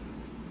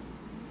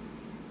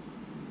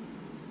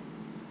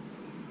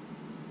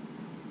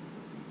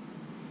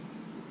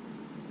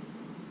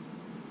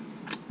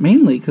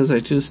 Mainly because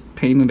I just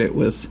painted it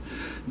with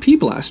Pea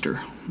Blaster.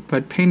 If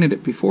I'd painted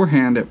it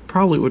beforehand, it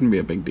probably wouldn't be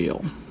a big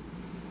deal.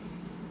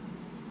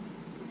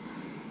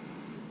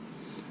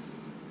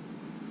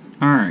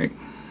 Alright.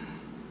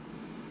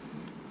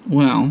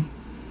 Well,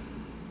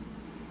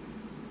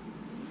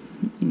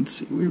 let's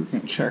see, we were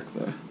going to check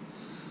the...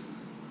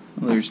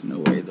 Well, there's no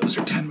way those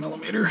are 10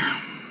 millimeter.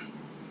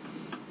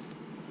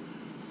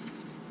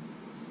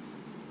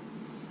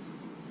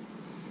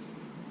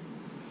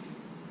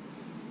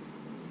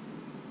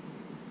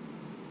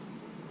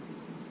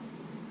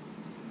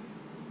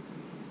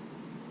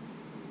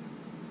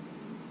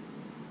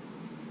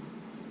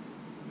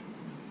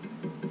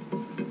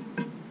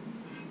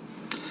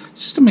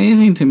 It's just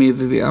amazing to me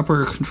that the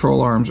upper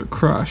control arms are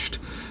crushed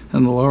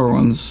and the lower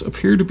ones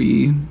appear to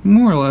be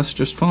more or less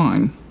just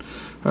fine,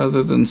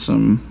 other than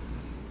some,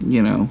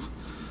 you know,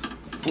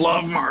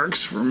 glove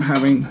marks from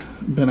having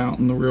been out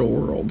in the real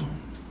world.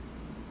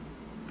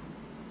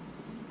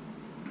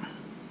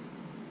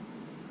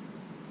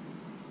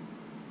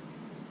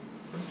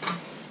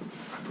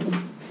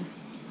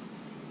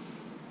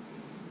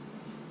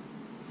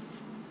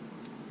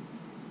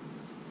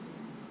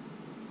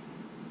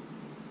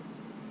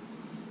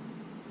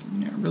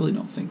 Yeah, I really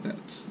don't think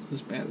that's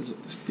as bad as it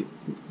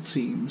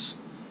seems.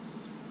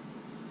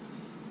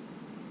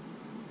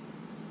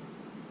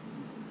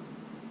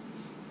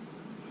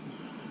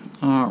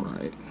 All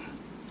right.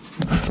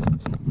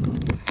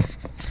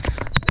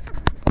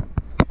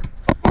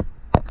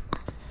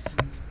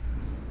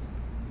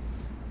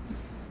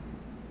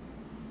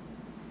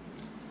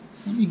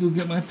 Let me go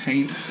get my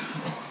paint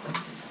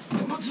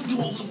and put some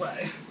tools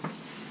away.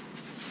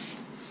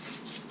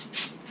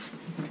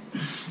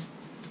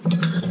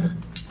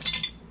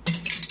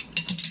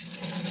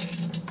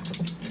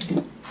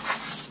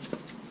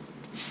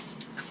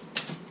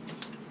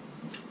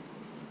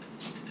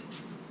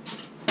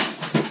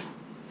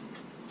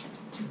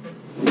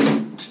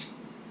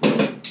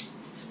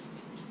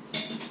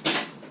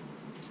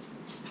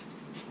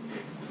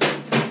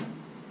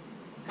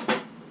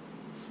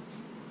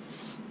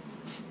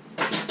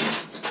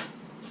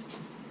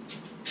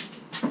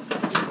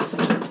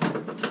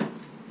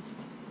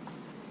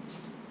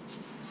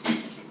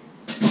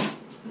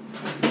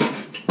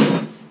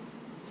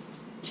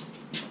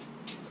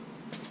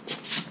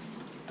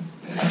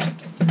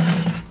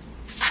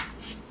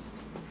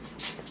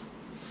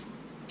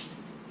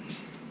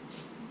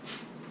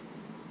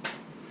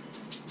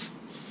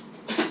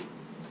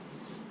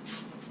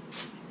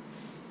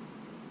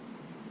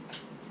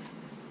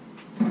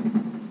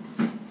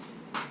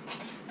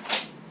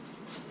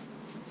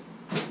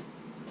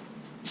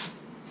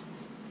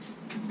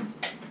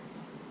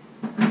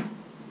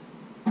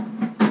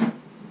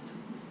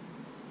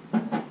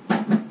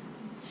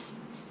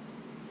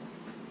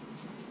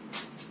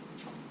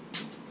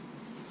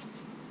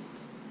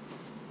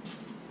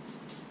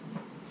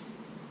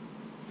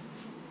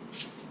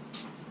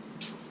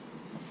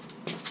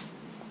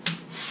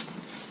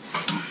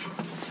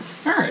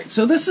 Alright,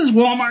 so this is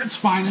Walmart's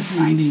finest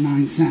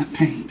 99-cent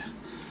paint.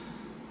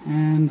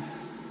 And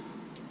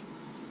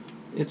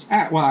it's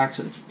well,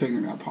 actually, it's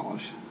fingernail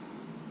polish.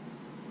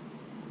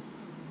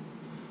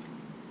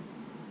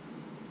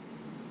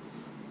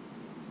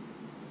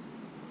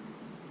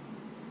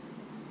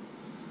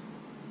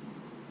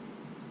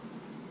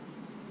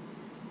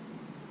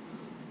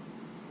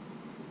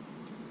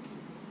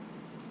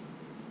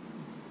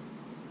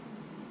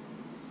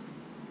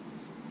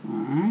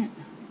 Alright.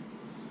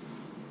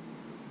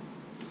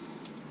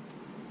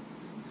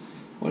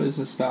 What is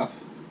this stuff?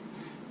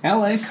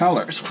 LA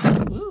Colors.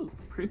 Ooh,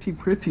 pretty,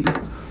 pretty.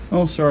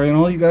 Oh, sorry, and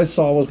all you guys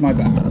saw was my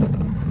back.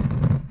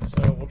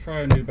 So we'll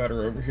try and do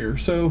better over here.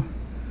 So,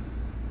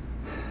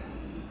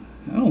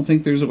 I don't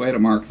think there's a way to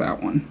mark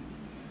that one.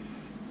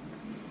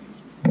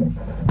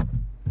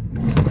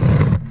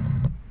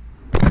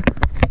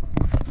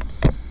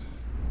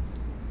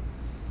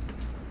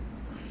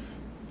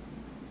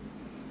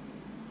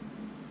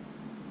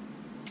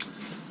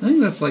 I think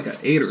that's like an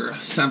 8 or a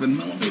 7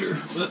 millimeter.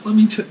 But let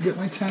me get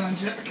my 10 on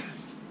jack.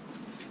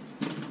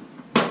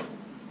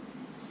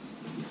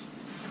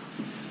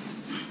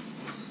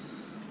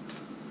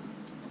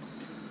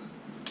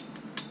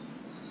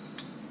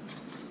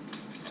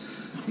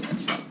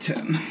 That's not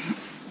 10.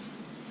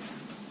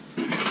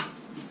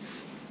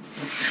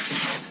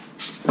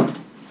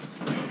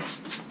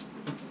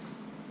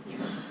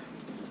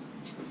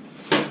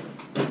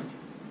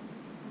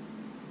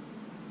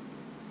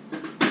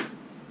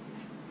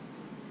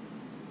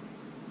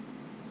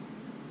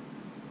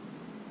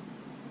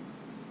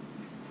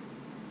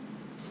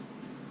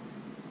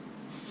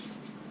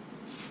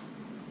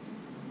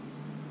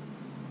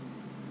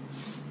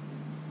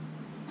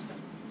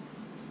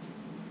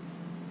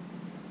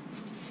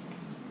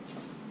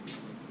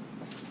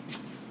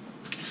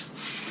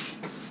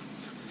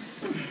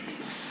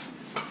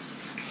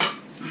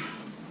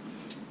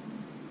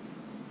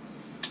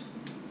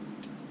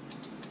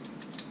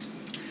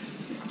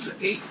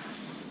 8.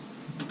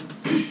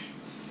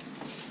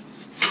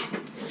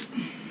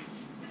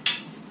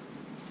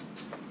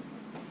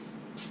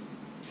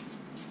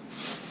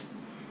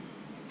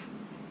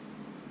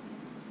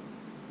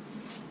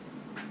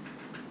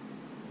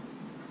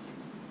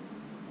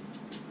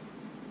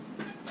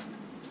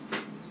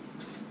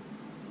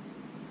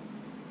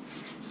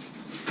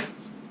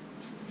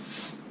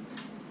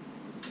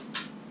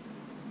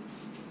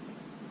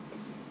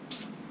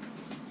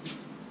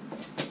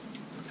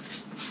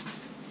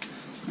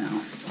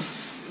 Now,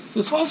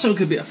 this also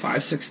could be a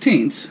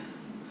 5/16,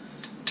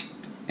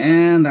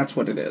 and that's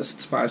what it is.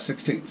 It's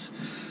 5/16.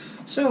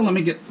 So let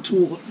me get the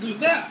tool to do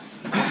that.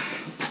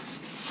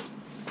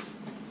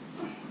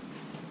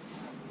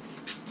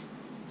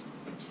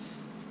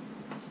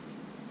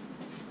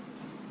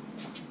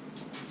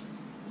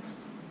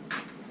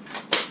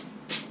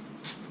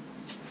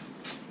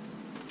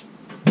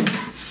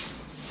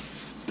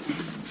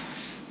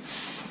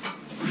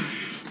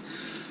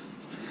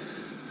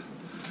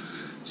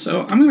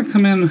 So I'm going to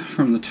come in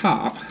from the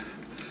top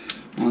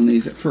on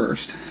these at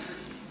first.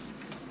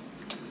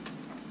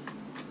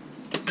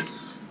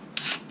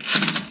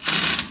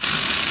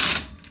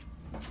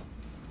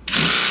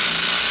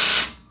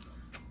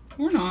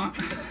 Or not.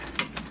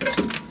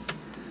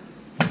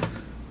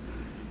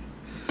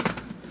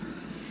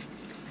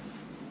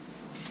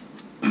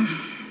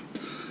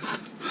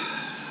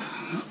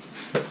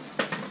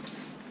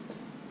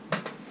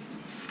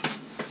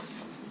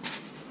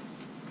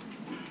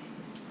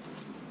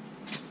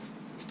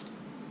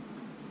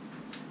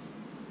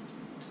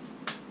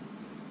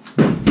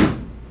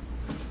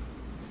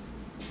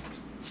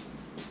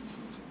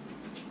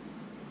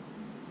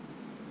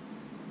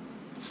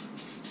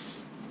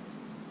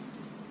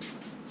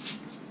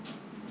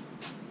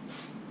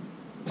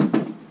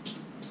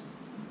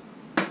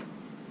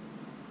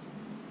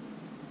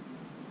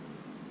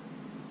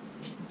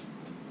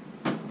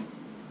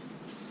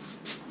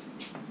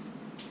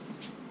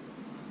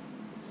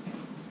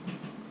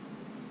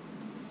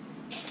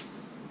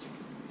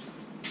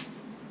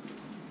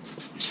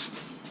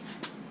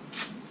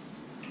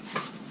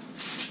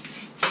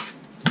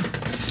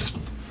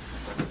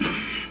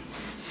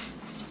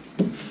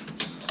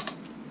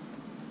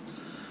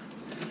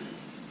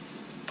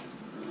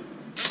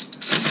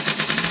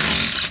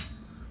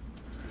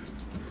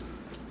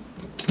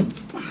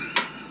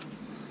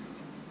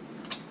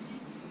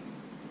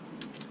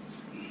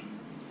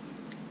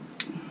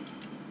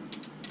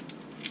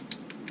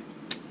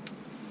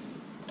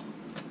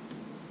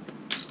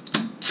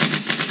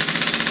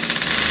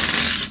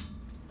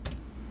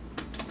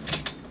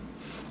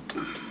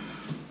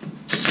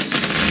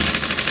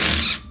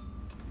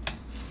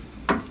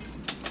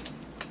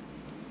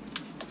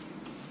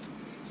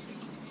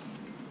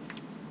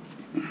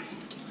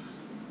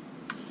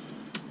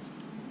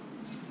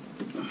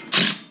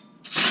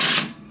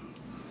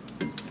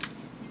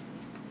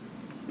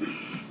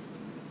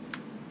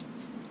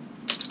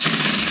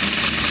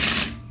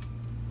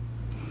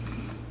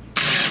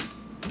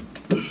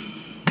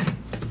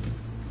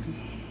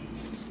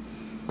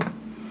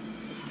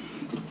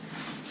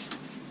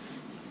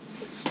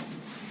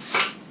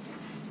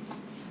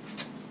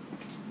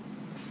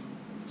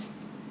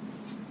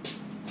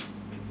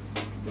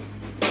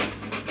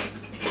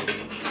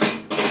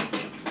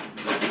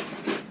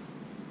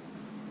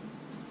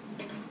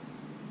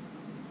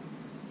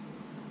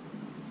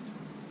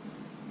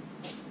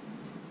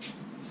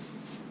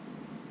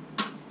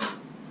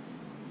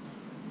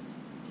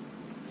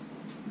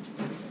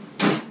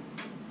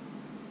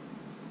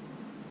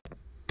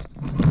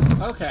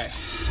 Okay,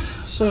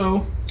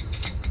 so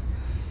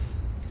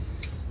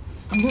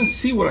I'm going to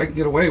see what I can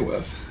get away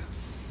with.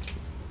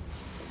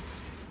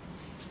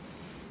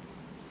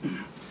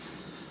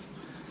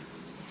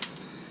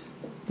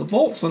 The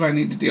bolts that I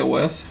need to deal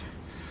with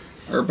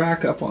are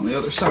back up on the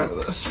other side of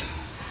this.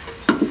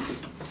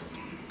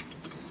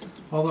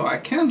 Although I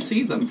can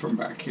see them from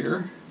back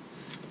here,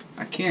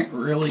 I can't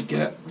really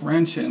get a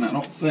wrench in, I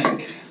don't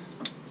think.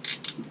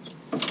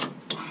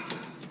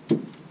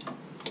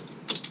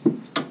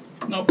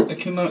 Nope, I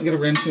cannot get a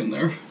wrench in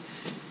there.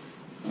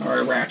 Or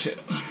a ratchet.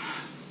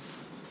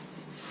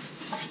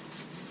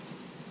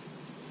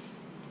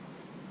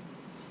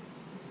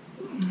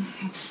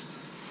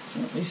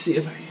 Let me see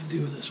if I can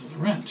do this with a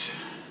wrench.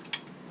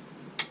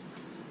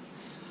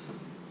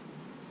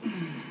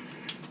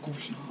 Of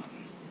course not.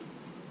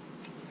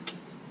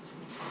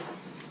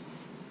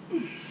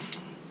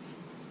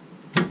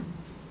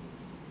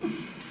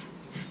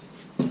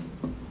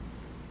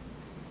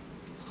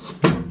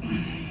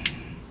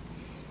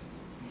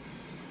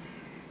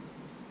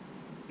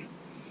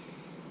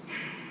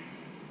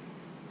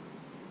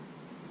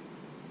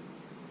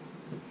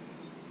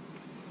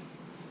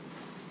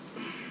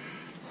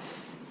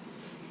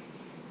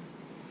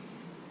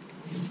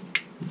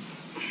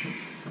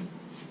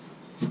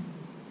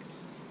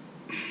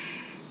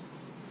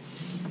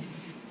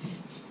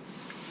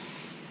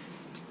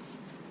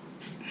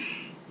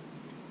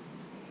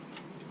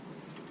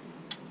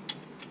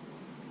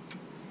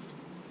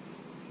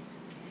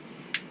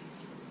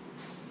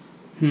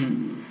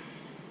 Really,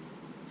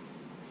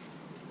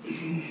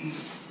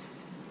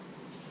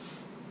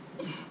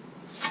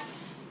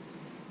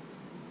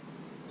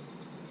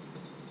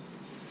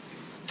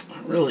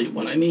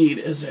 what I need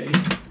is a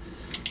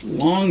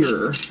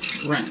longer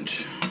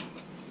wrench.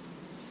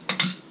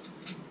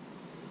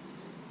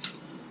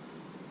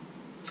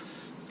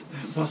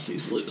 Bust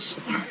these loose.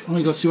 All right, let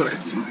me go see what I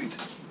can find.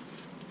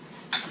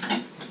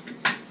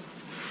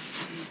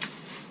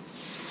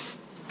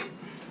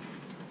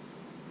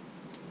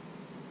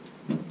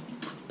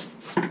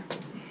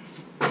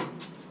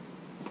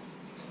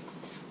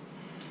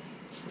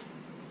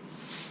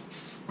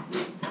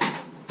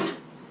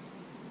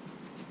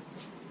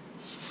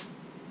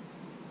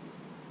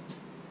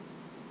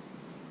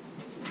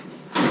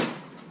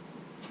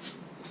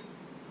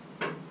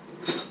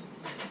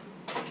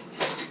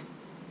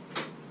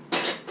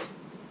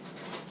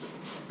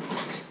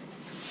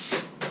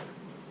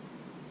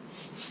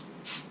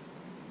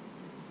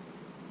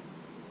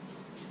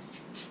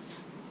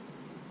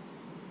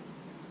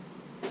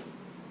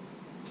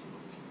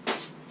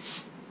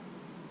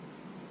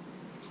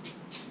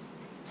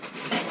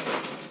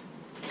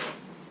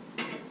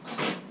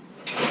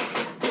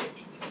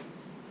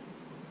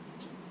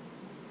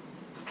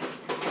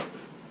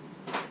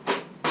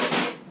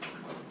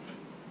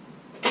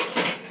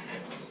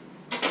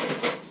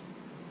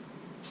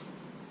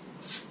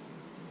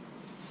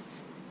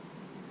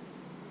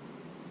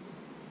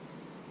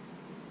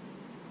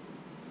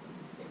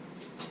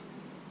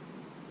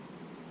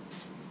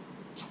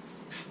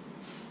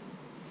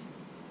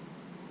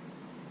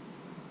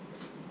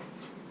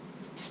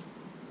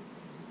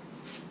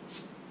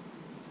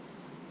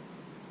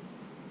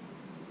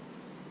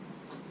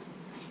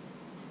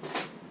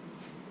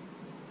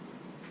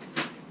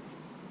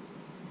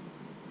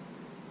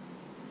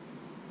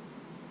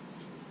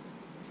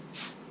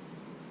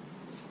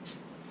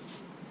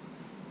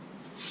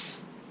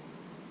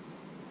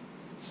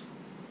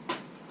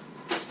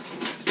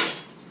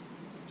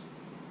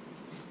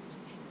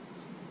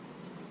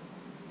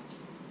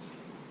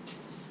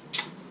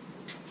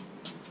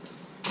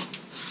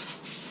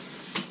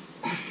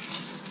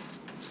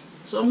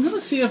 So I'm going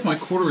to see if my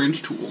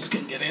 1/4-inch tools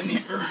can get in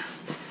here.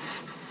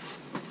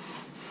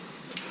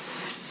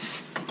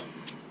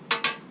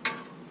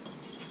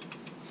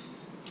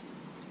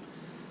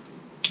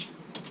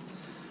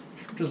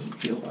 Sure doesn't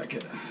feel like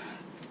it.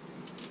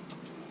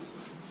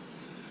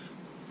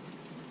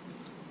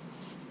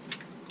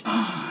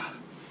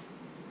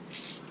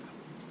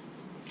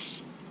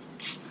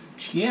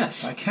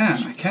 Yes, I can.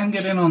 I can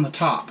get in on the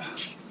top.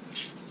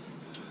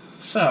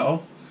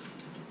 So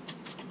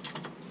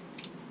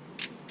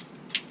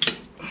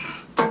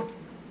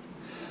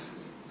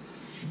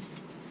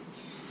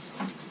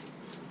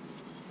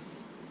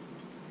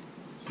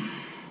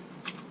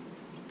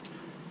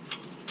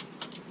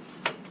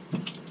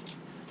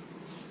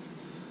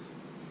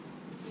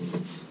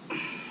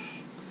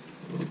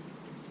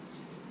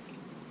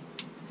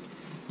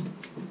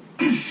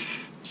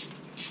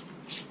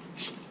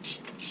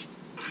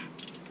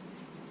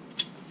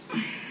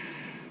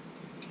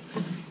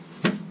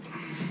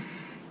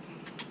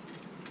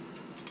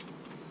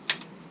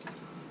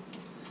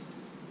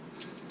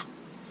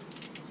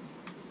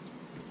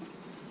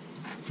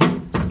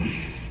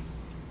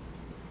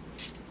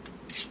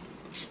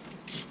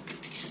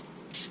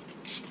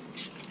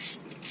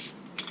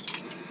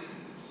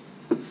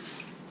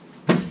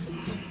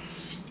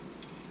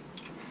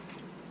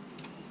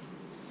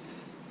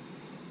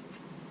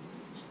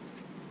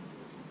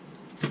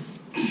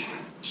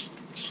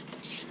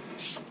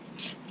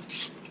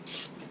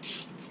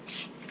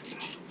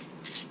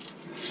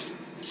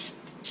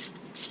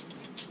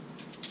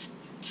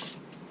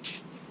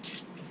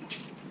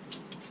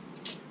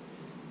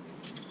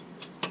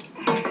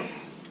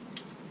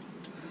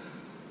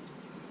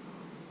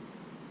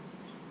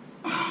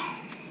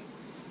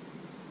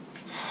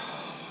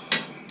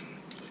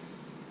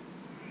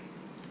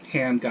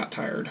hand got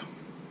tired.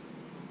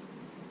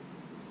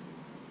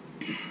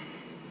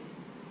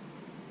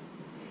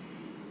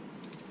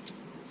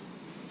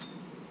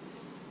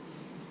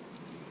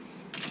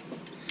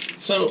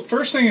 So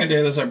first thing I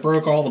did is I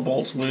broke all the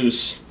bolts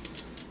loose,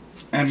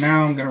 and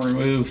now I'm going to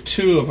remove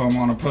 2 of them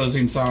on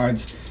opposing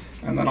sides,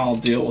 and then I'll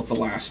deal with the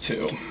last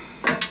 2.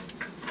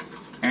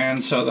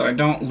 And so that I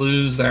don't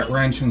lose that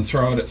wrench and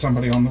throw it at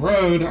somebody on the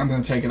road, I'm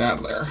going to take it out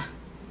of there.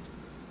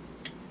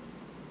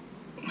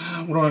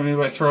 What do I mean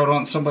by throw it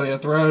on somebody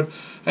at the road?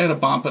 I had a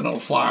bump and it'll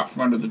fly out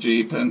from under the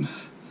Jeep and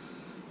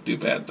do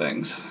bad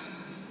things.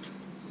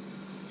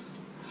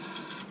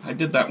 I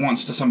did that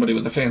once to somebody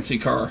with a fancy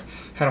car.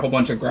 Had a whole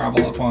bunch of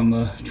gravel up on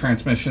the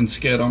transmission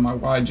skid on my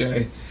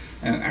YJ,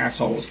 and an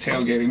asshole was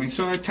tailgating me,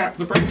 so I tapped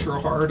the brakes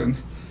real hard, and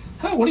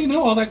oh, what do you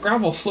know, all that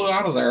gravel flew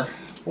out of there.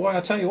 Boy, I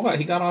tell you what,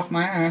 he got off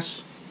my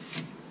ass.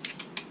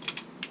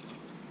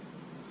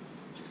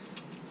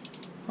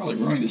 Probably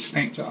ruined his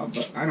paint job,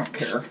 but I don't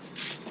care.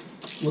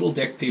 Little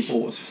dick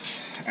people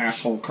with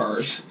asshole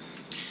cars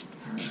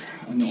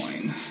are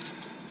annoying.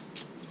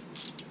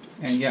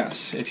 And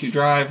yes, if you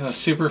drive a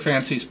super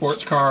fancy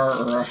sports car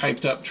or a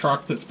hyped up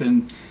truck that's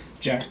been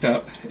jacked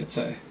up, it's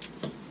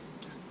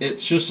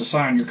just a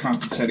sign you're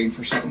compensating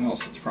for something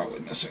else that's probably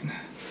missing.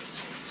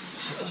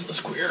 Says the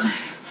square.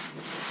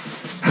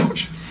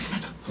 Ouch.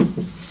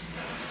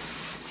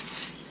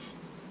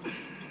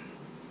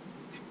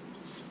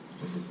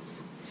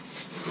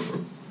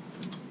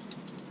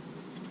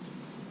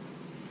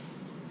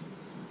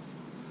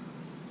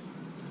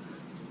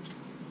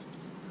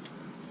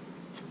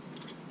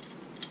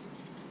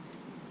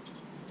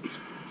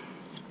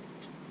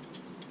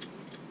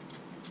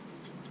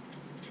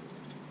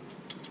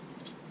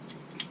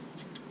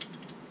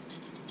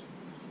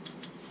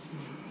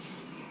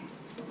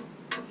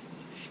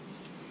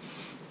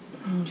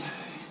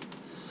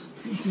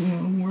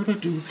 Where to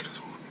do this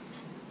one?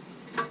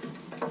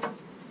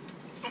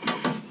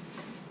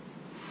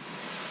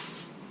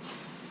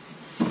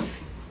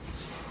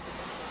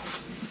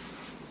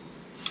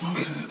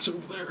 Okay, it's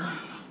over there.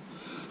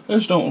 I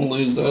just don't want to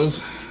lose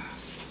those.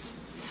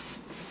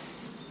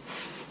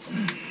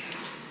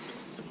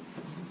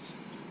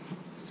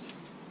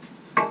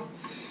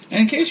 And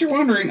in case you're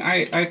wondering,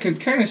 I could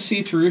kind of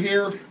see through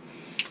here.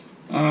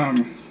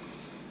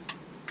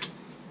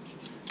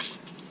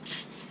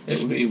 It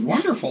would be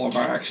wonderful if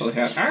I actually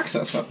had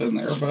access up in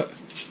there, but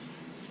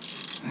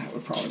that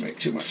would probably make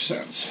too much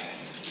sense.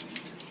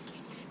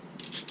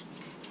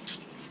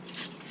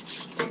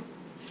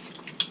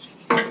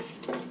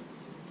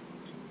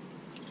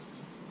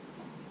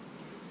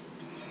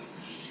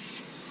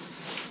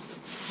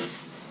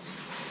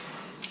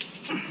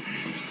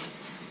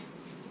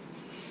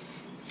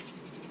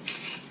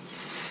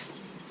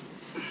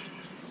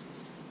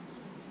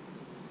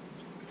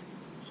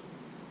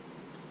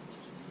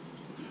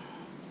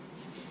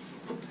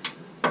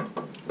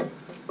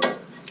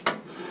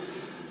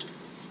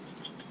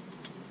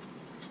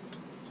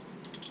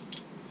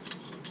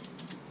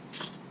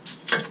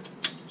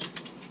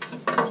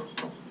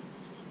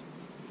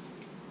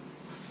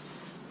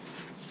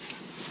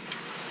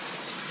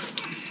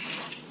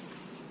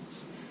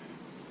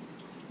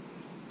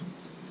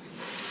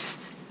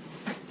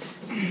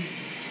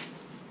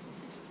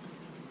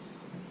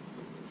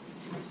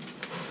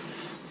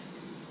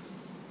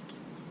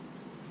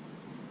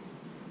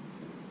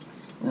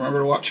 Remember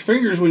to watch your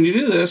fingers when you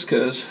do this,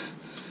 because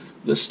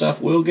this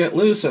stuff will get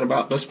loose at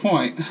about this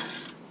point.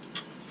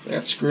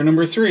 That's screw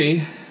number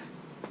 3.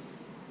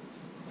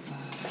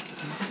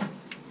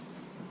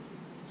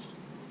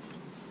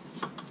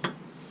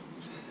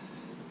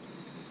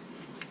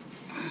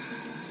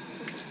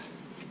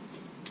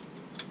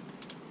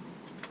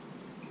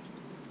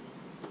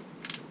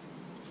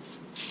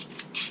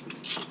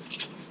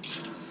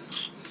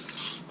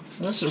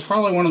 This is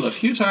probably one of the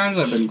few times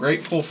I've been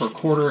grateful for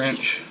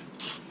 1/4-inch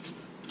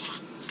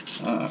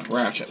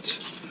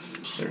ratchets.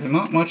 There's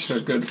not much they're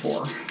good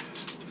for.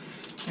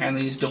 And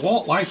these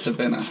DeWalt lights have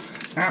been an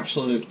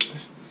absolute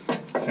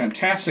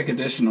fantastic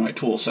addition to my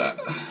tool set.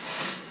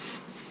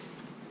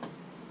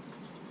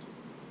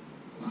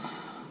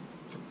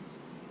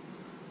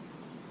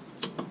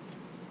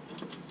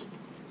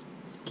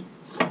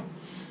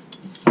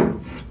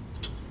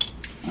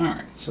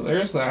 Alright, so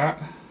there's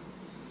that.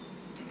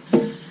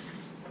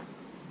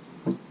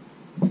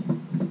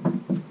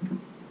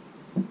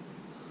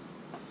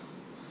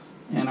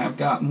 And I've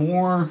got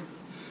more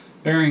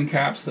bearing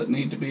caps that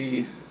need to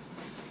be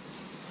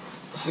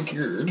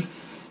secured.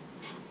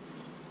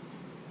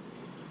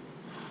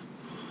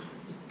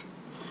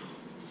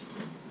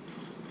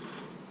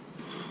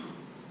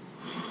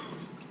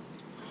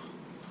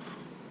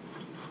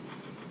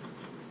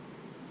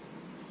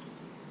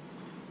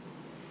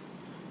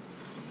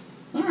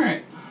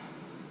 Alright,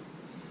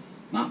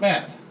 not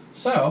bad.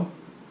 So,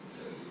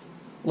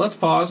 let's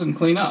pause and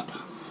clean up.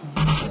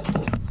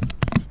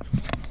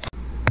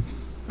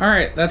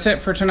 Alright, that's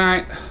it for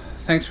tonight.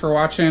 Thanks for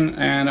watching,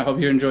 and I hope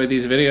you enjoyed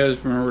these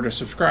videos. Remember to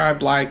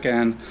subscribe, like,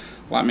 and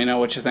let me know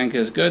what you think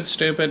is good,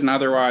 stupid, and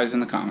otherwise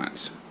in the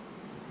comments.